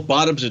got both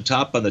bottoms and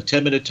top on the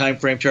 10-minute time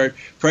frame chart.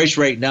 Price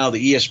right now,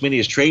 the ES Mini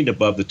is trading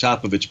above the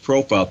top of its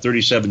profile,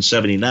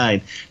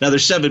 37.79. Now,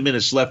 there's 7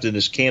 minutes left in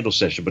this candle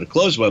session, but a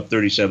close above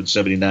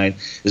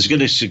 37.79 is going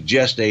to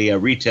suggest a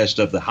retest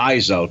of the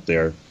highs out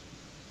there.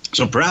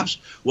 So perhaps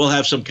we'll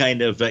have some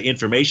kind of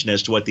information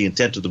as to what the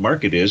intent of the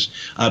market is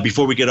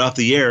before we get off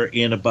the air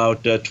in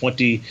about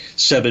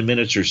 27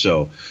 minutes or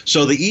so.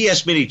 So the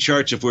ES Mini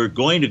charts, if we're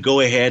going to go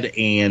ahead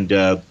and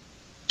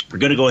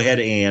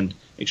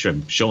make sure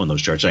I'm showing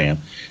those charts, I am.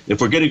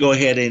 If we're going to go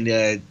ahead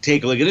and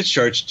take a look at its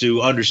charts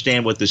to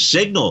understand what the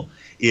signal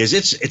is,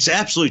 it's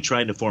absolutely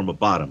trying to form a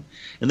bottom.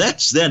 And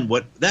that's then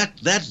what that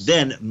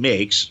then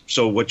makes,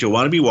 so what you'll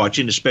want to be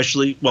watching,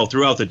 especially, well,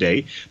 throughout the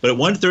day, but at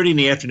 1:30 in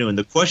the afternoon,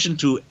 the question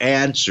to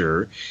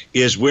answer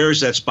is where is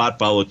that spot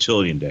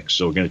volatility index?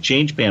 So we're going to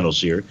change panels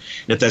here.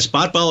 And if that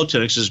spot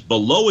volatility index is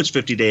below its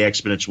 50-day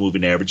exponential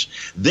moving average,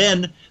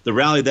 then the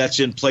rally that's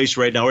in place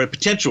right now, or a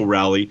potential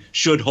rally,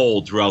 should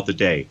hold throughout the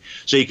day.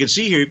 So you can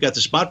see here, you've got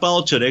the spot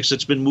volatility index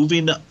that's been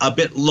moving a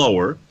bit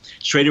lower.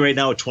 It's trading right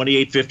now at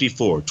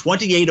 28.54.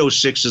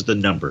 28.06 is the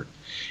number.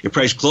 If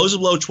price closes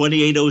below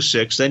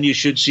 28.06, then you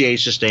should see a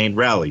sustained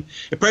rally.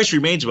 If price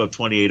remains above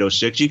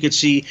 28.06, you could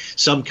see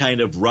some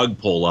kind of rug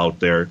pull out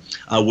there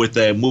with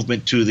a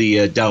movement to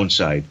the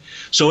downside.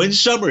 So in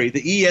summary,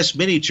 the ES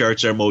Mini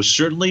charts are most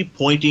certainly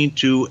pointing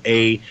to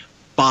a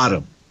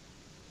bottom.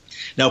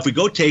 Now, if we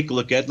go take a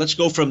look at, let's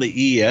go from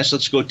the ES,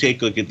 let's go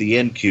take a look at the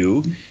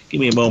NQ.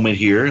 Give me a moment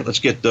here. Let's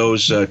get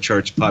those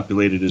charts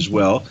populated as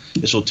well.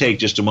 This will take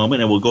just a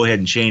moment, and we'll go ahead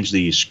and change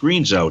the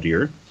screens out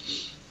here.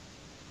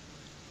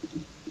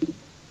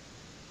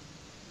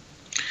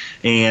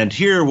 And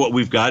here what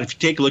we've got, if you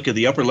take a look at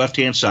the upper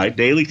left-hand side,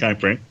 daily time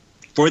frame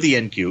for the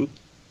NQ,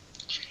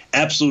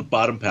 absolute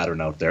bottom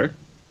pattern out there.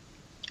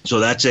 So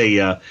that's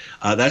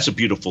a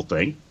beautiful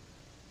thing.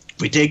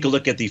 If we take a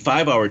look at the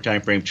 5-hour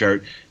time frame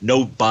chart,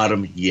 no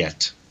bottom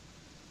yet.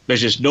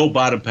 There's just no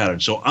bottom pattern.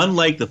 So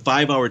unlike the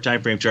 5-hour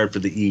time frame chart for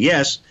the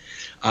ES,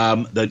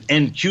 the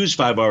NQ's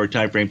 5-hour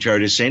time frame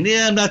chart is saying,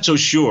 yeah, I'm not so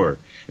sure.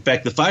 In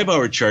fact, the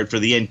 5-hour chart for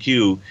the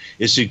NQ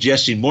is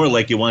suggesting more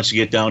like it wants to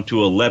get down to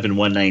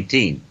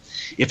 11.119.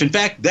 If, in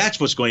fact, that's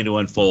what's going to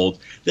unfold,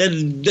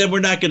 then we're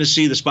not going to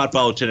see the spot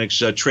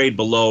volatility trade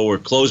below or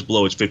close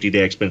below its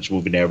 50-day exponential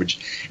moving average.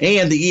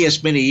 And the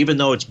ES Mini, even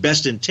though its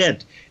best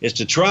intent is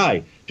to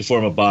try to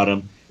form a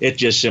bottom, it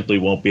just simply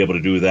won't be able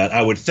to do that.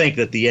 I would think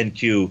that the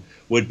NQ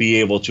would be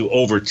able to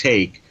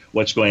overtake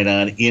what's going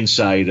on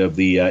inside of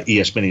the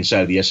ES Mini,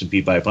 inside of the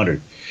S&P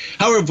 500.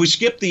 However, if we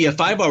skip the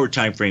 5-hour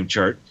time frame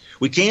chart,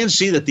 we can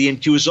see that the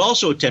NQ is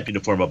also attempting to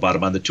form a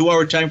bottom. On the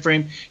 2-hour time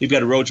frame, you've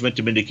got a Rhodes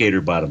Momentum Indicator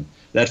bottom.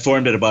 That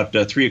formed at about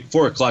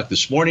 4 o'clock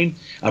this morning.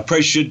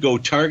 Price should go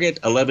target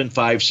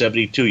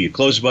 11,572. You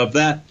close above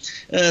that,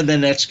 then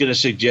that's going to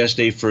suggest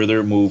a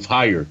further move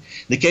higher. In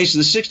the case of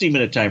the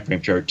 60-minute time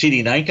frame chart,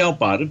 TD 9-count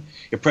bottom.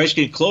 If price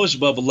can close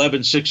above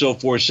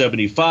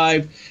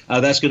 11,604.75,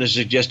 that's going to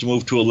suggest a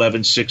move to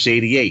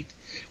 11,688.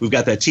 We've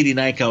got that TD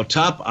 9-count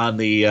top on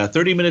the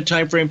 30-minute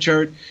time frame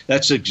chart.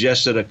 That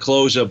suggests that a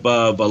close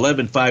above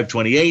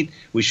 11,528,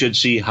 we should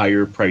see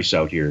higher price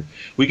out here.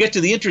 We get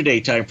to the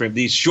intraday time frame,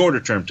 these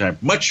shorter term time,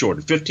 much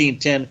shorter, 15,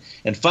 10,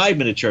 and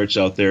 5-minute charts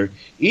out there.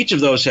 Each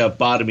of those have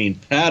bottoming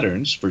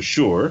patterns for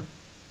sure.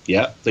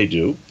 Yeah, they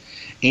do.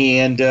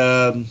 And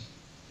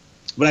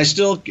but I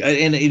still,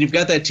 and you've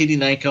got that TD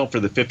 9-count for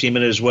the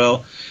 15-minute as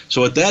well.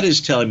 So what that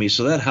is telling me,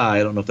 so that high,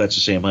 I don't know if that's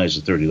the same high as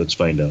the 30. Let's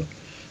find out.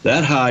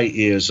 That high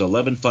is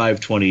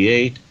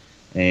 11,528,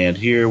 and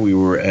here we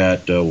were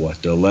at,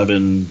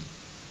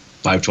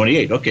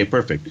 11,528. Okay,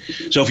 perfect.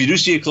 So if you do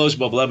see a close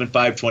above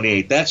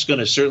 11,528, that's going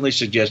to certainly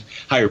suggest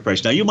higher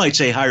price. Now, you might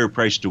say higher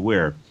price to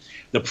where?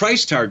 The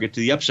price target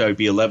to the upside would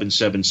be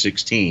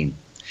 11,716.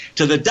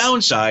 To the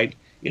downside,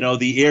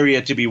 the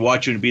area to be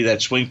watching would be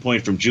that swing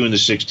point from June the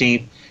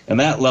 16th, and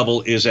that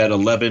level is at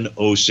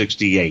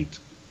 11,068.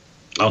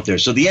 Out there.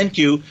 So the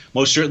NQ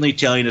most certainly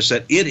telling us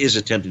that it is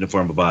attempting to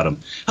form a bottom.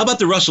 How about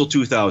the Russell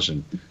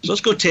 2000? So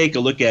let's go take a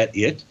look at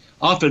it.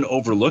 Often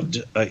overlooked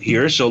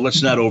here, so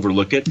let's not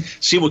overlook it.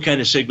 See what kind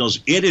of signals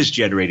it is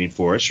generating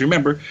for us.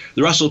 Remember,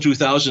 the Russell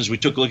 2000, as we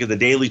took a look at the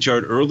daily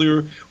chart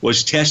earlier,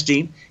 was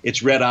testing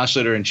its red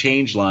oscillator and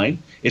change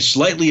line. It's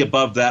slightly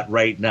above that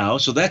right now,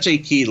 so that's a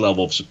key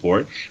level of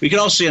support. We can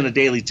also see on the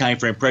daily time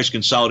frame price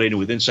consolidating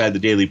with inside the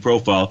daily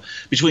profile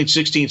between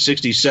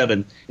 1667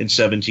 and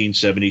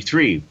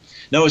 1773.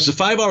 Now, as the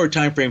 5-hour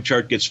time frame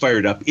chart gets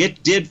fired up,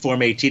 it did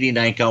form a TD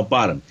 9-count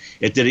bottom.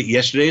 It did it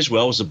yesterday as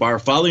well as the bar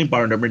following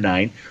bar number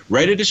 9,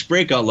 right at its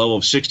breakout level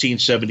of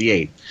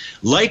 1678.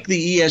 Like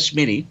the ES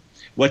Mini,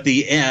 what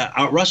the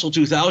Russell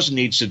 2000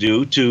 needs to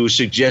do to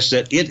suggest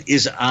that it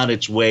is on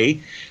its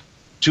way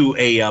to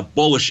a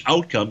bullish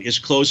outcome is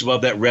close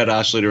above that red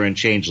oscillator and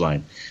change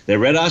line. That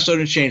red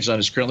oscillator and change line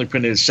is currently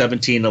printed at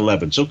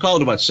 1711. So call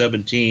it about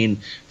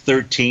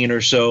 1713 or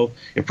so.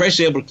 If price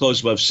is able to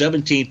close above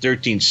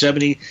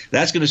 1713.70,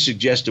 that's going to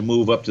suggest a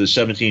move up to the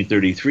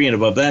 1733, and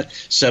above that,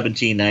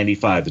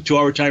 1795. The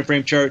 2-hour time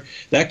frame chart,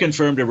 that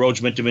confirmed a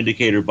Rhodes Momentum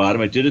Indicator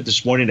bottom. I did it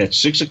this morning at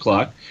 6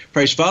 o'clock.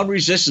 Price found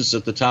resistance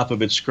at the top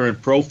of its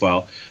current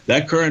profile.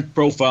 That current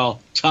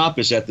profile top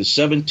is at the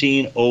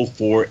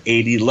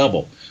 1704.80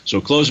 level. So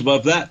close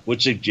above that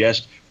would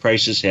suggest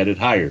prices headed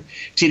higher.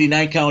 TD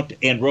 9-count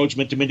and Rhodes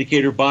Momentum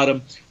Indicator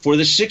bottom for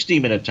the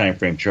 60-minute time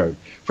frame chart.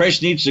 Price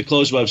needs to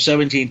close above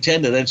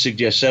 1710 to then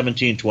suggest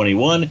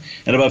 1721,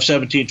 and above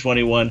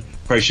 1721,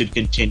 price should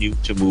continue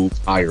to move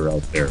higher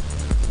out there.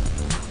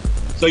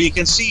 So you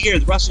can see here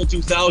the Russell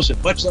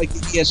 2000, much like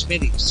the ES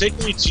Mini,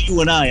 signaling to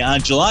you and I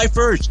on July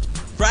 1st,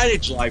 Friday,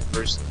 July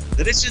 1st,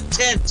 that its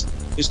intent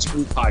is to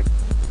move higher.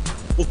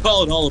 We'll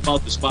call it all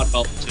about the spot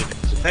volatility.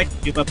 So that can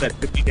give up that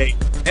 50-day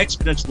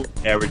exponential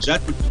moving average.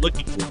 That's what you're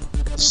looking for.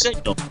 A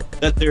signal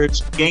that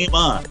there's game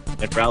on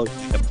and rally.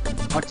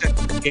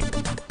 Game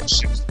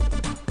 60.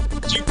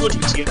 So you're good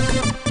with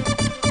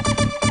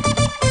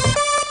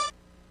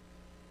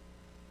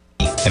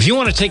If you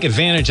want to take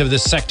advantage of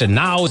this sector,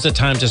 now is the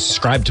time to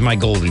subscribe to my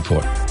Gold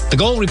Report. The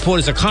Gold Report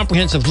is a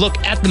comprehensive look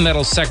at the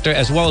metals sector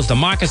as well as the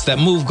markets that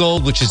move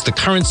gold, which is the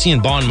currency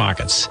and bond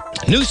markets.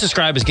 New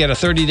subscribers get a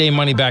 30-day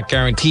money-back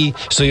guarantee,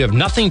 so you have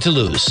nothing to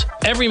lose.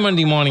 Every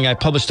Monday morning, I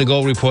publish the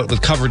Gold Report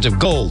with coverage of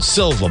gold,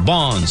 silver,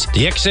 bonds,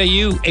 the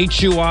XAU,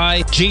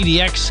 HUI,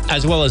 GDX,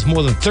 as well as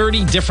more than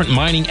 30 different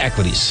mining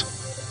equities.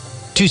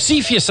 To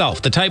see for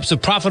yourself the types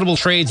of profitable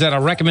trades that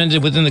are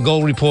recommended within the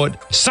Gold Report,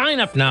 sign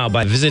up now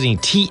by visiting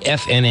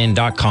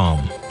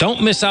TFNN.com.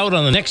 Don't miss out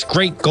on the next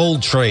great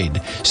gold trade.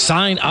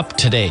 Sign up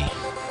today.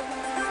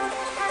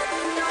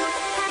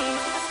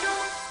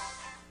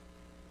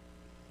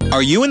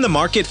 Are you in the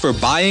market for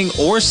buying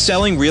or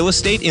selling real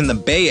estate in the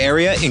Bay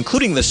Area,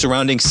 including the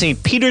surrounding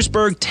St.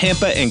 Petersburg,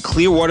 Tampa, and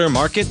Clearwater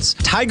markets?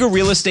 Tiger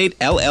Real Estate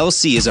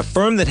LLC is a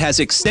firm that has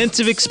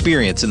extensive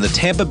experience in the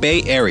Tampa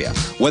Bay area.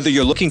 Whether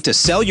you're looking to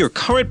sell your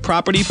current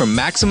property for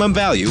maximum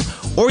value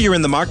or you're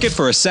in the market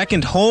for a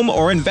second home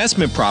or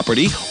investment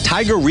property,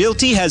 Tiger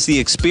Realty has the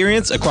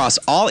experience across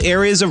all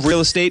areas of real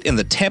estate in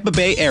the Tampa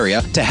Bay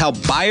area to help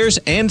buyers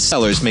and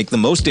sellers make the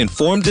most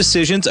informed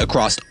decisions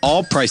across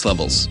all price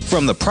levels.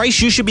 From the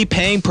price you should be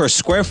paying per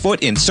square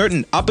foot in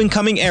certain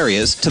up-and-coming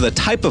areas to the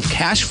type of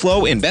cash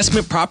flow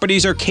investment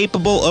properties are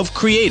capable of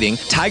creating,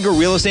 Tiger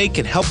Real Estate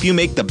can help you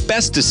make the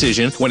best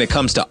decision when it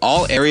comes to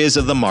all areas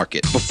of the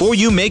market. Before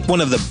you make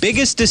one of the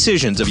biggest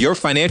decisions of your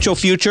financial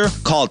future,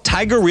 call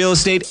Tiger Real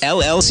Estate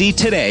LLC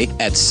today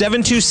at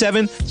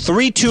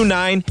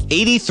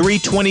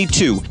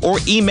 727-329-8322 or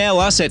email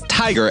us at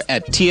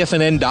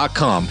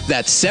tiger@tfnn.com.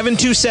 That's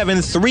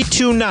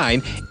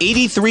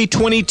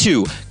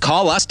 727-329-8322.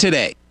 Call us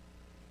today.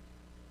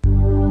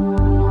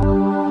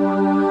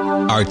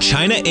 Are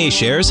China A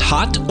shares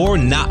hot or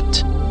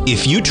not?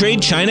 If you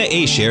trade China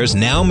A shares,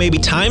 now may be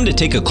time to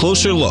take a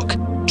closer look.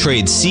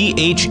 Trade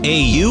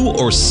CHAU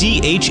or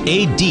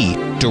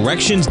CHAD,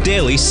 Directions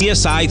Daily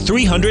CSI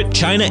 300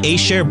 China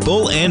A-Share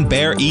Bull and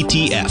Bear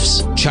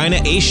ETFs. China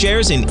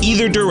A-Shares in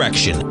either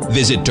direction.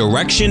 Visit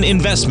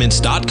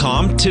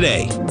directioninvestments.com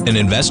today. An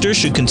investor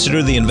should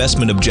consider the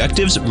investment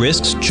objectives,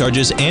 risks,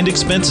 charges, and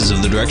expenses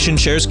of the Direction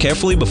shares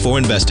carefully before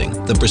investing.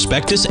 The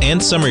prospectus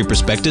and summary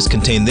prospectus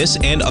contain this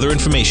and other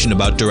information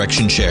about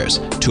Direction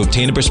shares. To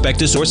obtain a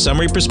prospectus or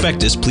summary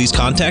prospectus, please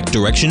contact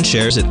Direction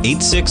shares at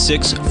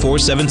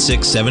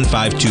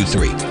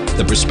 866-476-7523.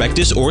 The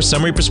prospectus or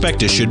summary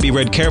prospectus should be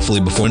read carefully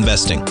before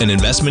investing. An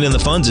investment in the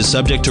funds is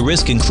subject to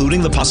risk,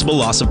 including the possible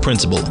loss of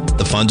principal.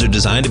 The funds are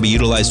designed to be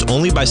utilized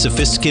only by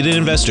sophisticated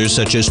investors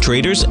such as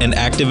traders and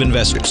active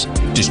investors.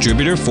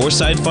 Distributor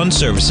Foreside Fund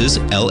Services,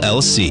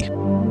 LLC.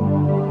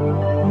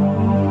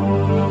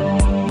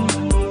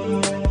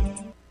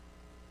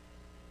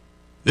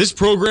 This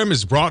program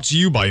is brought to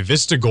you by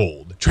Vista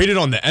Gold, traded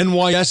on the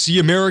NYSE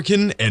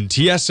American and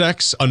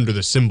TSX under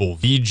the symbol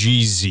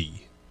VGZ.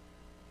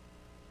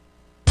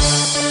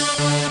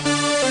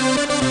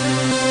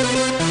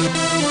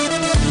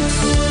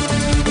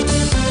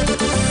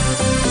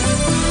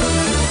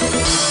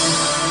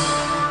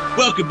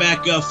 Welcome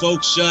back,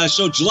 folks.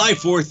 So July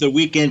 4th, the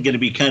weekend, going to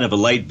be kind of a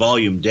light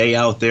volume day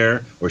out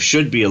there, or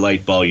should be a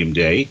light volume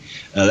day.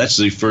 That's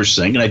the first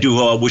thing. And I do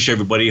hope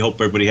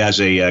everybody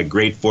has a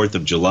great 4th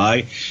of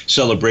July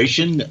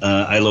celebration.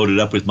 I loaded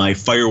up with my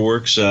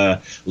fireworks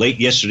late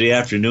yesterday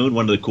afternoon.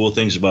 One of the cool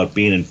things about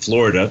being in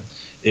Florida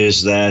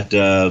is that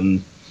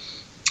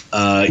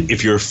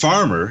if you're a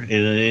farmer,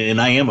 and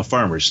I am a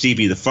farmer,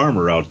 Stevie the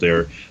farmer out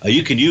there,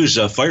 you can use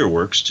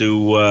fireworks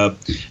to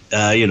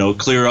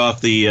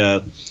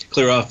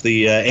clear off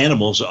the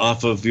animals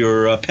off of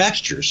your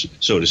pastures,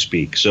 so to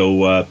speak.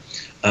 So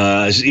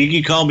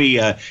you can call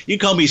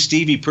me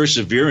Stevie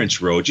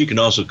Perseverance Rhodes. You can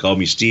also call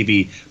me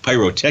Stevie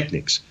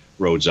Pyrotechnics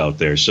Rhodes out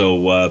there.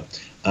 So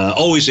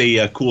always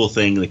a cool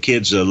thing. The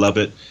kids love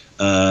it.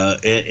 So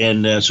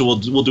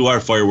we'll do our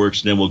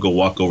fireworks, and then we'll go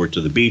walk over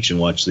to the beach and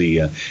watch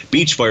the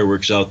beach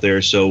fireworks out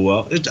there.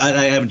 So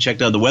I haven't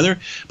checked on the weather,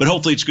 but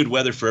hopefully it's good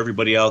weather for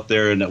everybody out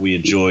there, and that we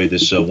enjoy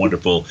this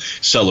wonderful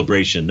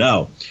celebration.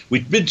 Now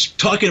we've been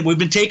taking a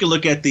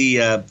look at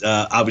the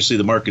obviously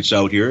the markets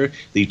out here,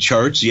 the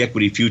charts, the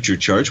equity future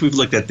charts. We've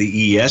looked at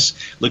the ES,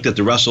 looked at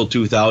the Russell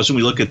 2000.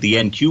 We look at the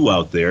NQ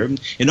out there,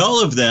 and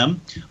all of them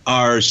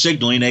are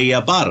signaling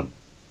a bottom.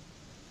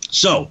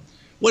 So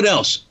what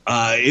else?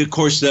 Of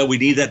course, we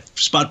need that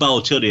spot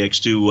volatility index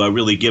to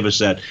really give us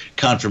that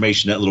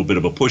confirmation, that little bit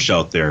of a push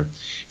out there.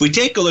 If we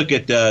take a look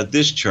at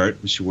this chart,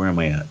 let me see, where am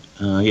I at?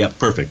 Yeah,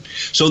 perfect.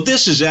 So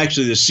this is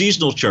actually the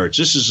seasonal charts.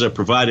 This is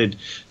provided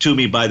to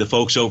me by the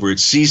folks over at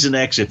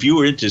SeasonX. If you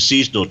were into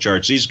seasonal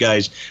charts, these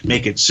guys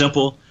make it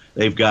simple.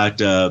 They've got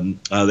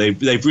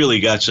they've really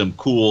got some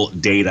cool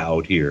data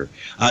out here.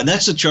 And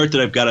that's the chart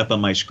that I've got up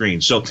on my screen.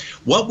 So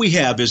what we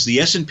have is the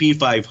S&P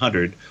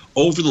 500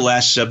 over the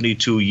last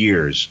 72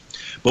 years.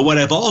 But what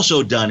I've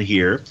also done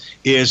here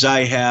is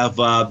I have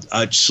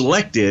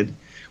selected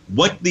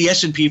what the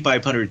S&P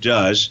 500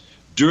 does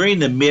during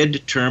the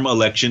midterm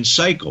election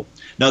cycle.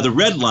 Now, the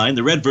red line,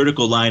 the red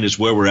vertical line, is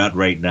where we're at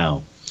right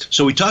now.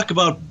 So we talk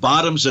about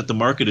bottoms that the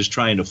market is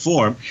trying to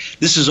form.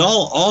 This is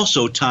all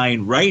also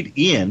tying right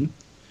in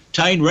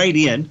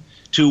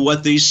to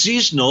what the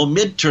seasonal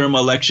midterm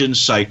election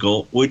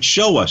cycle would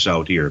show us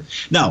out here.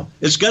 Now,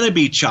 it's going to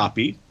be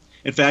choppy.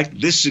 In fact,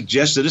 this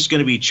suggests that it's going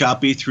to be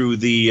choppy through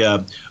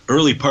the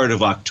early part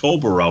of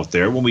October out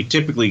there, when we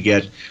typically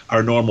get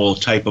our normal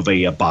type of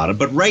a bottom.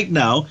 But right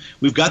now,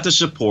 we've got the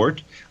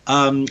support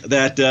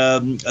that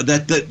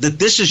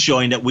this is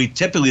showing that we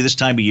typically this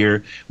time of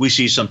year we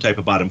see some type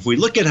of bottom. If we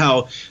look at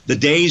how the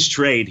days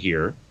trade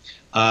here,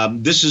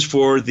 this is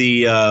for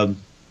the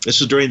this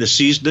is during the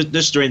season.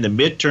 This is during the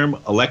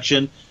midterm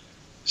election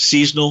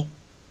seasonal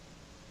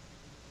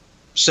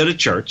set of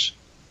charts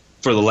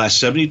for the last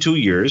 72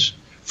 years.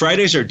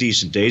 Fridays are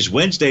decent days.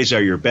 Wednesdays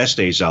are your best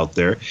days out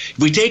there. If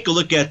we take a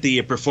look at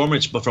the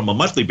performance but from a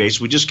monthly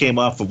basis, we just came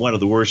off of one of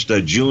the worst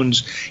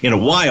Junes in a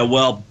while.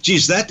 Well,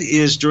 geez, that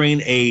is during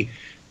the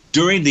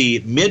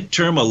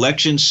midterm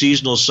election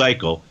seasonal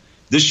cycle.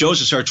 This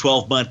shows us our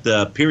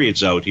 12-month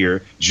periods out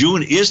here.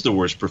 June is the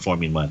worst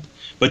performing month.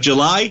 But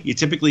July, you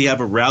typically have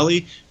a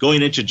rally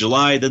going into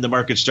July. Then the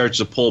market starts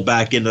to pull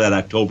back into that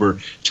October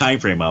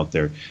timeframe out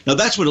there. Now,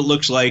 that's what it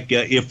looks like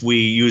if we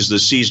use the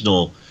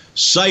seasonal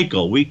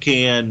cycle. We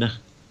can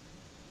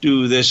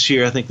do this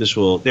here. I think this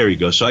will, there you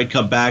go. So I'd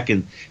come back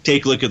and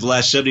take a look at the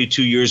last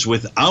 72 years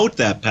without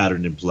that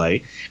pattern in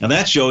play. And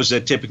that shows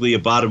that typically a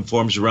bottom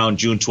forms around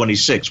June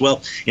 26.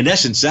 Well, in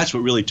essence, that's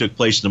what really took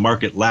place in the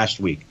market last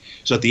week.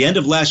 So at the end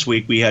of last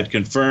week, we had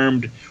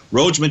confirmed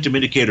Rhodes Momentum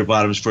Indicator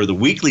bottoms for the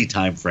weekly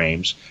time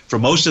frames for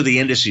most of the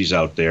indices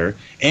out there.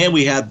 And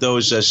we had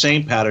those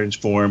same patterns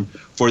form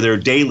for their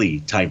daily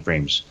time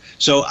frames.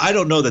 So I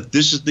don't know that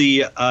this is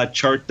the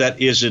chart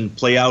that is in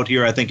play out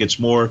here. I think it's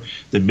more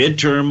the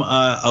midterm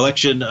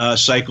election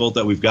cycle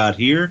that we've got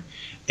here.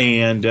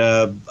 And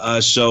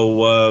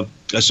so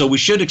we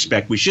should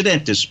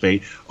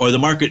anticipate, or the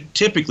market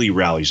typically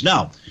rallies.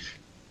 Now,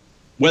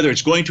 whether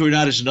it's going to or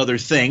not is another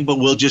thing, but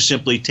we'll just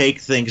simply take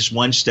things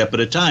one step at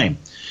a time.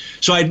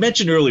 So I'd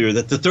mentioned earlier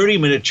that the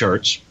 30-minute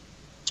charts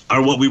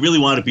are what we really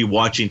want to be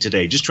watching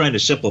today, just trying to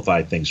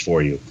simplify things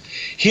for you.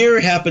 Here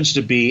happens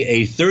to be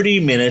a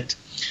 30-minute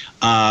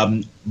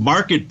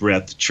market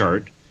breadth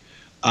chart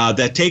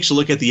that takes a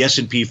look at the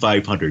S&P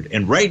 500.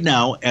 And right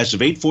now, as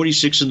of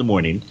 8:46 in the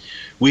morning,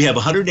 we have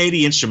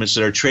 180 instruments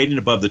that are trading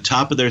above the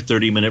top of their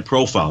 30-minute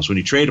profiles. When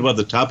you trade above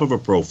the top of a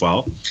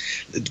profile,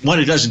 one,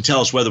 it doesn't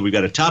tell us whether we've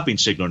got a topping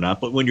signal or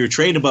not, but when you're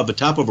trading above the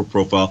top of a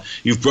profile,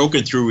 you've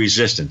broken through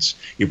resistance.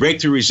 You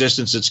break through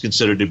resistance, it's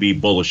considered to be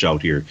bullish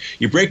out here.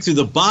 You break through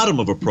the bottom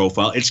of a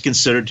profile, it's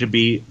considered to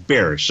be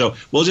bearish. So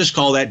we'll just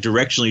call that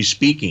directionally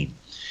speaking.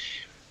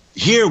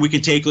 Here we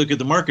can take a look at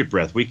the market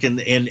breadth. We can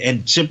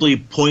and simply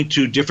point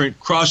to different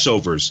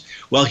crossovers.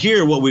 Well,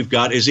 here what we've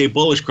got is a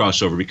bullish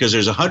crossover because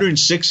there's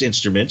 106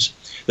 instruments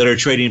that are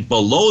trading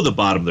below the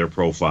bottom of their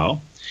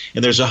profile,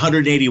 and there's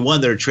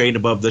 181 that are trading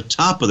above the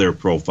top of their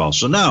profile.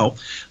 So now,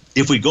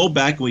 if we go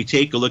back and we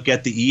take a look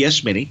at the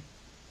ES Mini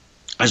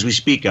as we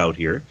speak out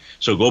here,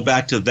 so go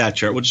back to that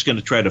chart. We're just going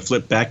to try to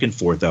flip back and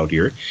forth out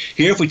here.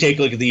 Here, if we take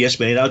a look at the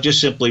ES Mini, I'll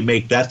just simply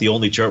make that the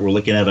only chart we're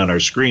looking at on our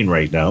screen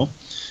right now.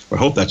 I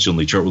hope that's the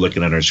only chart we're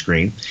looking at on our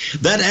screen.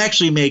 That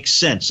actually makes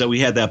sense that we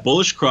had that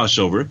bullish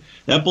crossover.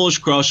 That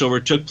bullish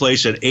crossover took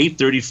place at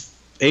 8:30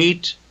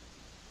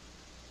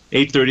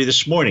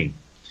 this morning.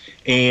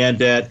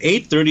 And at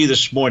 8:30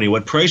 this morning,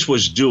 what price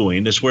was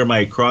doing, this is where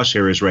my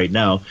crosshair is right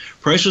now,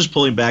 price was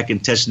pulling back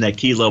and testing that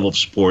key level of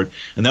support,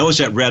 and that was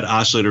that red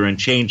oscillator and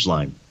change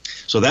line.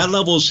 So that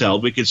level is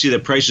held. We can see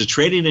that price is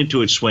trading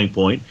into its swing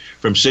point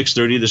from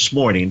 6:30 this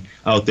morning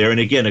out there. And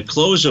again, a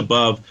close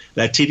above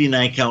that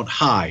TD9 count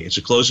high. It's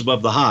a close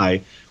above the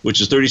high,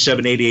 which is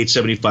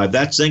 37.8875.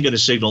 That's then going to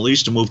signal at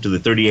least to move to the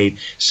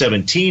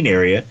 38.17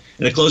 area.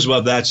 And a close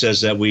above that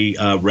says that we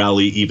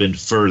rally even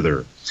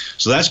further.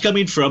 So that's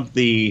coming from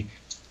the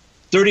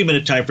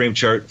 30-minute time frame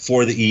chart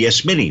for the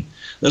ES Mini.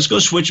 Let's go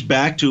switch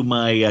back to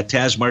my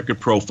TAS market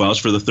profiles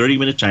for the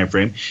 30-minute time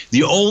frame.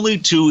 The only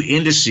two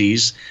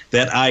indices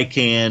that I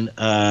can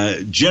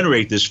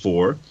generate this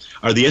for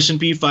are the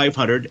S&P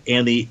 500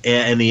 and the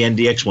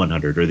NDX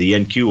 100, or the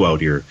NQ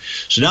out here.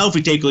 So now if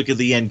we take a look at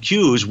the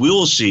NQs, we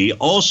will see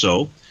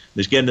also,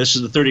 again, this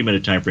is the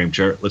 30-minute time frame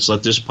chart. Let's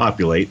let this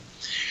populate.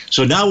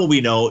 So now what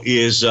we know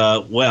is,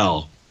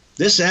 well,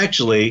 this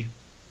actually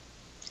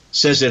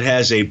says it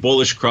has a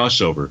bullish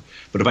crossover.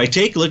 But if I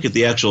take a look at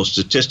the actual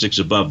statistics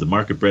above, the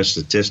market breadth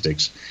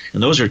statistics,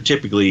 and those are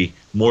typically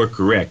more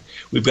correct,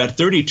 we've got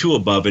 32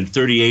 above and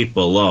 38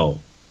 below.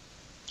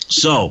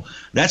 So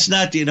that's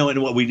not,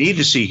 and what we need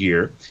to see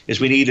here is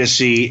we need to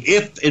see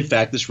if, in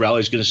fact, this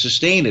rally is going to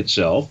sustain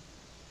itself.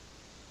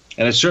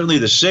 And it's certainly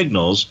the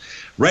signals.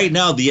 Right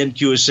now, the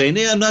NQ is saying,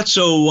 I'm not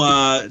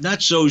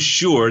so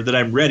sure that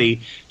I'm ready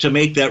to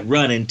make that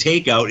run and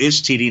take out its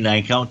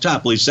TD9 count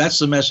top. At least that's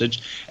the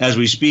message as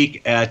we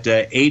speak at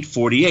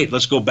 8:48.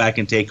 Let's go back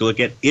and take a look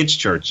at its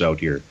charts out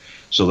here.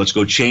 So let's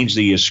go change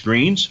the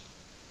screens.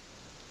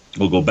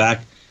 We'll go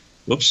back.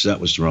 Whoops, that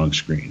was the wrong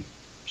screen.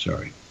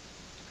 Sorry.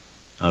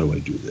 How do I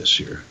do this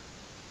here?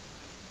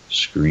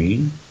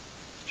 Screen.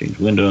 Change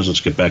windows. Let's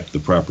get back to the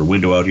proper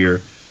window out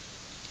here.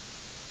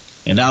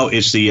 And now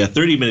it's the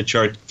 30-minute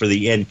chart for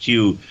the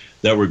NQ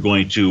that we're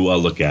going to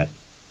look at.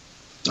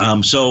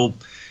 So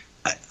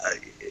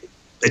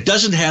it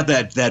doesn't have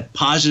that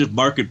positive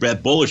market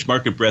breadth, bullish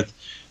market breadth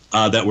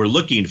that we're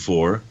looking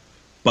for.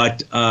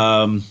 But,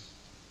 I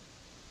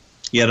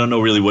don't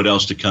know really what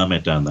else to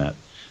comment on that.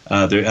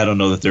 I don't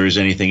know that there is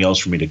anything else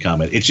for me to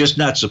comment. It's just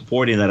not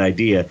supporting that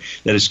idea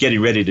that it's getting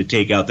ready to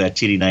take out that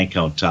TD9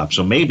 count top.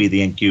 So maybe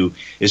the NQ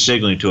is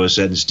signaling to us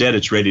that instead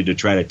it's ready to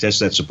try to test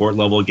that support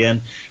level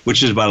again,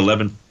 which is about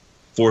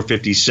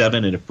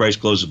 11,457. And if price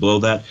closes below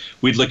that,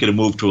 we'd look at a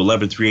move to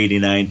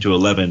 11,389 to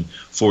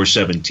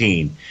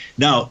 11,417.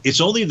 Now,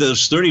 it's only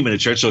those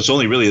 30-minute charts, so it's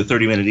only really the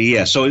 30-minute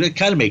ES. So it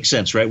kind of makes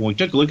sense, right? When we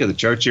took a look at the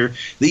charts here,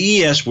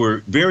 the ES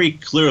were very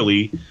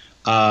clearly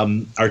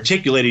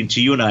articulating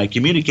to you and I,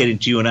 communicating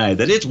to you and I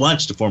that it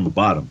wants to form a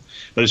bottom.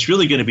 But it's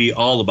really going to be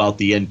all about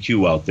the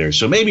NQ out there.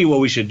 So maybe what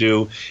we should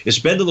do is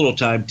spend a little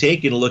time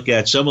taking a look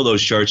at some of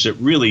those charts that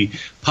really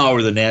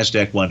power the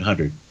NASDAQ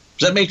 100.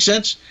 Does that make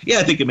sense? Yeah,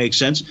 I think it makes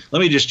sense. Let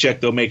me just check,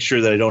 though, make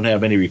sure that I don't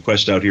have any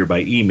requests out here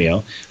by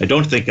email. I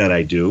don't think that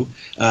I do.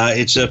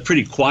 It's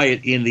pretty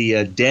quiet in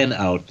the den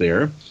out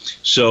there.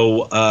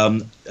 So,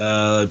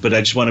 but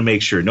I just want to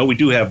make sure. No, we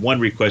do have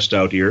one request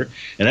out here,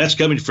 and that's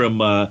coming from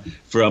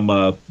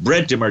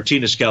Brent in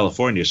Martinez,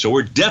 California. So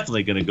we're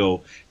definitely going to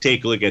go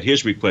take a look at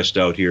his request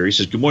out here. He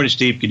says, "Good morning,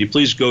 Steve. Can you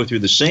please go through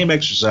the same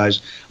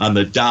exercise on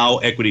the Dow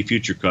equity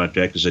future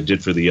contract as I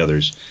did for the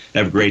others?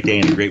 Have a great day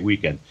and a great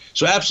weekend."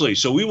 So absolutely.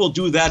 So we will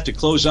do that to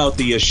close out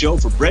the show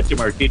for Brent in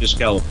Martinez,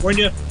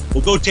 California.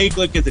 We'll go take a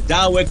look at the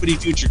Dow equity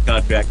future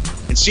contract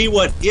and see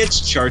what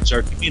its charts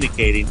are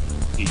communicating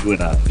to you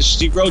and I. This is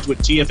Steve Rhodes with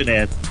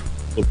TFNN.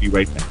 We'll be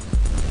right back.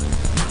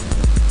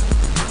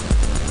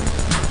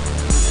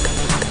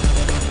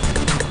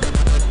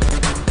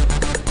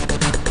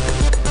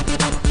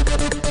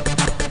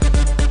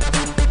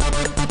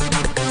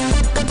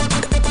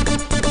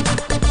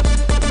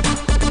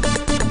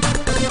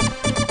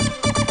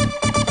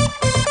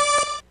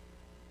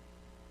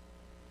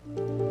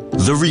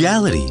 The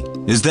reality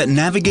is that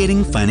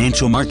navigating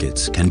financial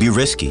markets can be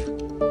risky.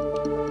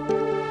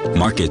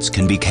 Markets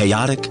can be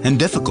chaotic and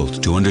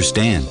difficult to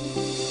understand.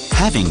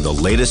 Having the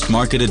latest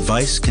market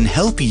advice can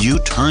help you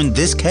turn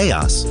this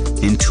chaos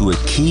into a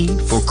key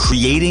for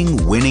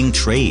creating winning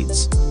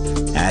trades.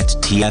 At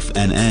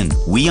TFNN,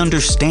 we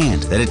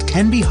understand that it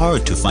can be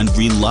hard to find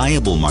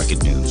reliable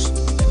market news.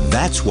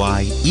 That's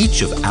why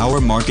each of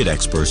our market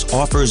experts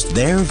offers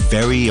their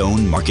very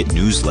own market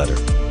newsletter.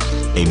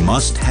 A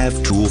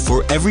must-have tool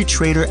for every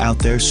trader out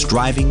there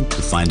striving to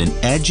find an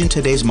edge in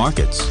today's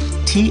markets.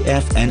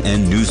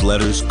 TFNN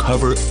newsletters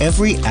cover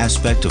every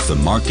aspect of the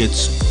markets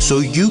so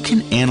you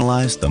can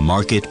analyze the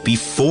market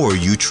before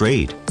you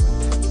trade.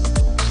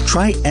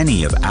 Try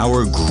any of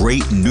our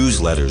great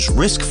newsletters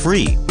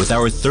risk-free with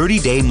our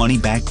 30-day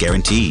money-back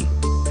guarantee.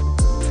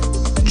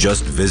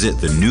 Just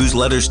visit the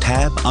Newsletters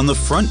tab on the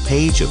front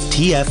page of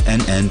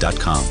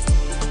TFNN.com.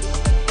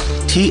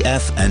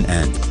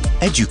 TFNN.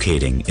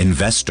 Educating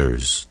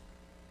investors.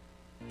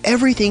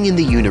 Everything in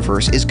the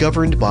universe is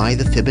governed by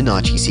the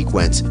Fibonacci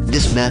sequence.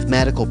 This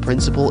mathematical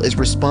principle is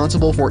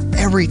responsible for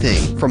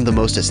everything from the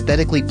most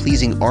aesthetically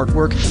pleasing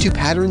artwork to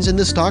patterns in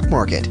the stock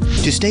market.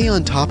 To stay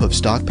on top of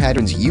stock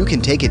patterns you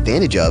can take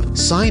advantage of,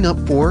 sign up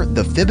for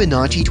the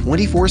Fibonacci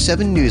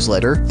 24/7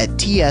 newsletter at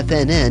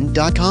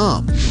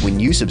TFNN.com. When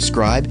you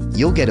subscribe,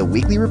 you'll get a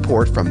weekly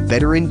report from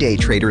veteran day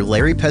trader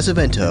Larry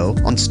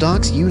Pesavento on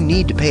stocks you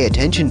need to pay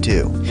attention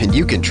to. And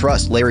you can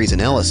trust Larry's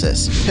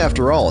analysis.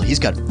 After all, he's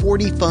got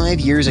 45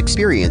 years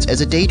experience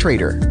as a day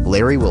trader.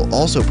 Larry will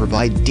also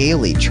provide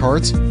daily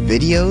charts,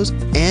 videos,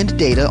 and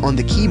data on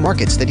the key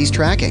markets that he's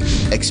tracking.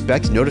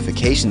 Expect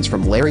notifications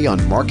from Larry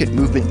on market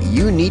movement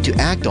you need to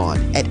act on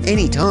at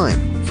any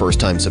time.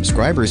 First-time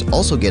subscribers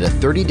also get a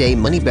 30-day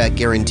money-back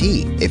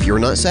guarantee. If you're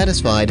not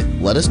satisfied,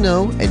 let us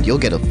know and you'll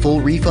get a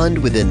full refund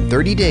within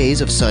 30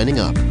 days of signing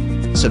up.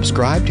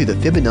 Subscribe to the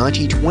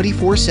Fibonacci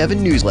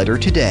 24/7 newsletter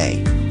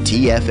today.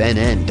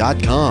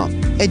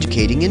 TFNN.com.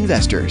 Educating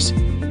investors.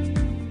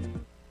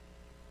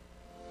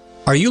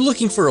 Are you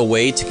looking for a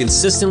way to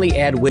consistently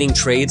add winning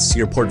trades to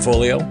your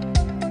portfolio?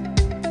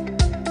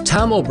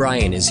 Tom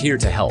O'Brien is here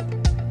to help.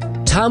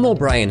 Tom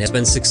O'Brien has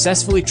been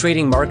successfully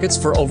trading markets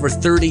for over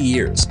 30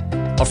 years.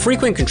 A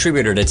frequent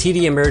contributor to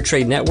TD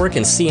Ameritrade Network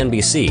and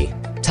CNBC,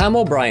 Tom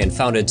O'Brien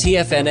founded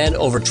TFNN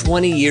over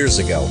 20 years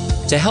ago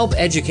to help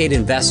educate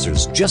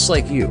investors just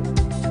like you.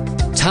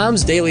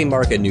 Tom's daily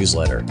market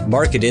newsletter,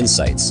 Market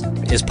Insights,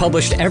 is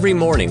published every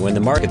morning when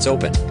the markets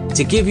open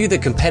to give you the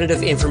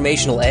competitive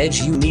informational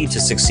edge you need to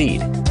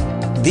succeed.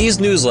 These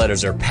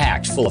newsletters are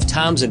packed full of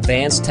Tom's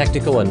advanced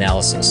technical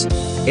analysis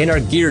and are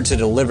geared to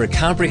deliver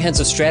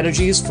comprehensive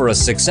strategies for a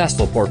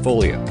successful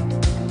portfolio.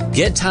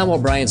 Get Tom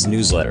O'Brien's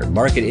newsletter,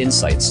 Market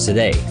Insights,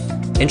 today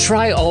and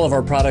try all of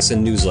our products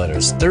and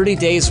newsletters 30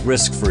 days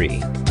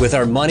risk-free with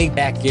our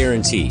money-back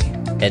guarantee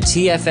at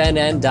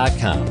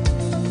TFNN.com.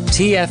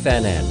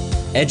 TFNN.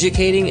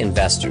 Educating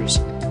investors.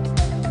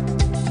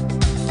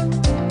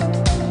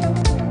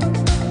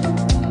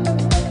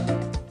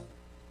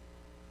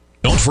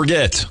 Don't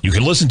forget, you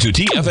can listen to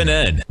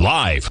TFNN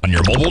live on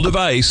your mobile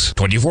device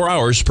 24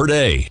 hours per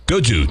day. Go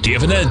to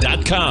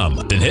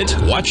TFNN.com, then hit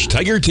Watch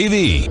Tiger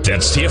TV.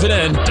 That's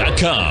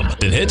TFNN.com,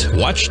 then hit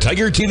Watch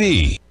Tiger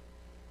TV.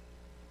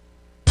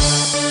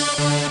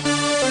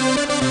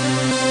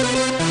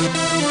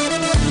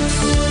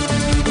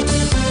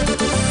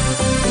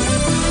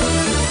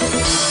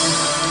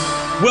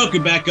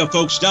 Welcome back up,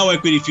 folks. Dow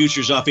equity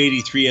futures off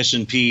 83,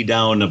 S&P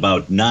down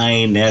about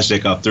 9,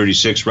 NASDAQ off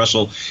 36.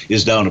 Russell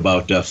is down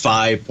about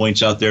 5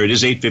 points out there. It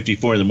is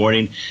 8:54 in the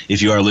morning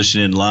if you are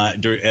listening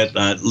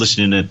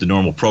listening at the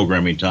normal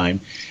programming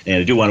time. And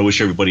I do want to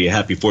wish everybody a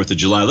happy 4th of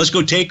July. Let's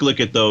go take a look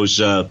at those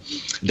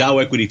Dow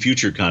equity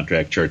future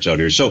contract charts out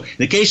here. So in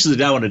the case of the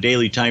Dow on a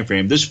daily time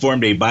frame, this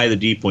formed a buy the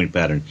D point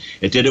pattern.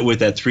 It did it with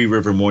that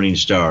three-river morning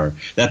star.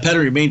 That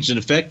pattern remains in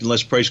effect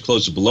unless price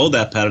closes below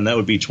that pattern. That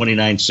would be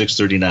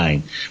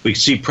 29,639. We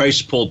can see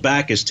price pulled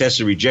back as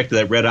tested, rejected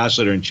that red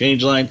oscillator and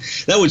change line.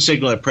 That would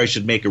signal that price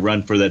should make a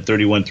run for that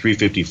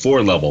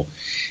 31,354 level.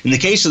 In the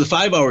case of the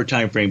 5-hour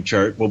time frame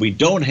chart, what we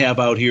don't have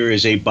out here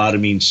is a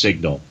bottoming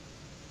signal,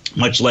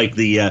 much like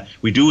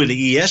we do in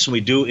the ES and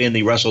we do in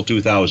the Russell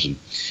 2000.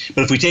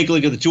 But if we take a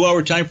look at the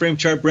 2-hour time frame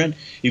chart, Brent,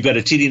 you've got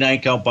a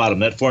TD9 count bottom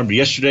that formed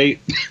yesterday.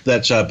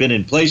 That's been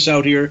in place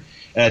out here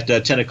at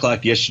 10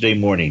 o'clock yesterday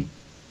morning.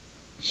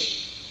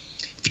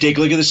 If you take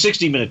a look at the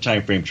 60-minute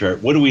time frame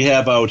chart, what do we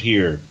have out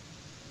here?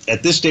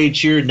 At this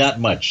stage here, not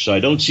much, so I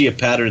don't see a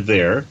pattern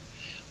there.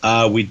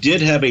 We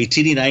did have a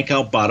TD9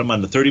 count bottom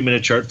on the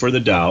 30-minute chart for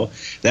the Dow.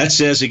 That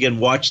says, again,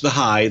 watch the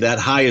high. That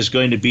high is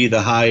going to be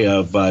the high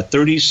of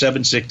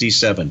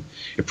 37.67.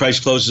 If price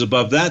closes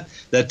above that,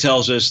 that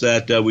tells us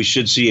that we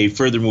should see a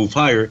further move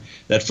higher.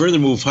 That further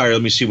move higher,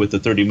 let me see what the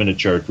 30-minute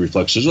chart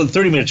reflects. So the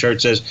 30-minute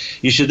chart says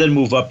you should then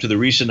move up to the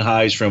recent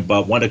highs from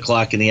about 1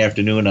 o'clock in the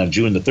afternoon on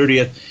June the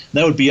 30th.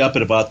 That would be up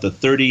at about the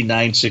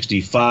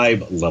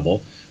 39.65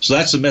 level. So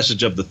that's the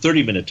message of the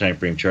 30-minute time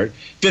frame chart.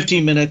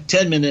 15-minute,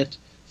 10-minute,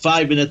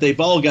 5-minute,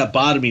 they've all got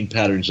bottoming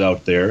patterns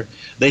out there.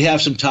 They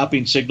have some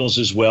topping signals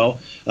as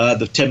well.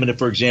 The 10-minute,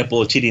 for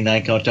example, a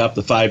TD9 count top,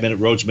 the 5-minute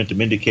Rhodes Momentum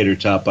Indicator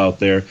top out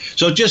there.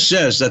 So it just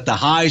says that the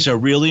highs are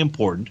really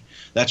important.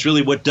 That's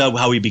really what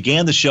how we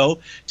began the show.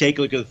 Take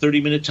a look at the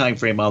 30-minute time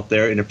frame out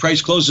there, and if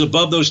price closes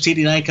above those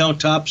TD9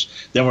 count tops,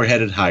 then we're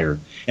headed higher.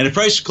 And if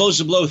price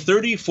closes below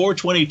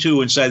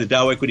 34.22 inside the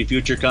Dow equity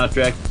future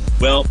contract,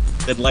 well,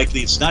 then likely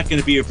it's not going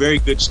to be a very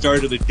good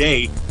start of the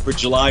day for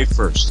July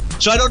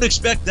 1st. So I don't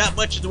expect that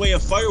much in the way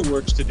of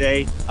fireworks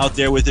today out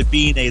there, with it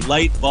being a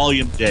light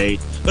volume day.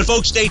 But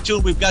folks, stay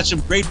tuned. We've got some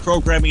great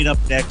programming up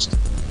next.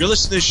 If you're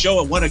listening to this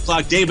show at 1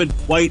 o'clock, David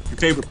White, your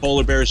favorite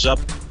polar bear, is up.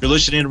 If you're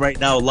listening right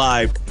now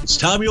live, it's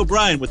Tommy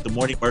O'Brien with the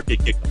Morning Market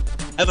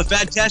Kickoff. Have a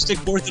fantastic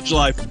 4th of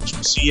July, folks.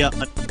 We'll see you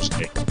on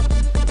Tuesday.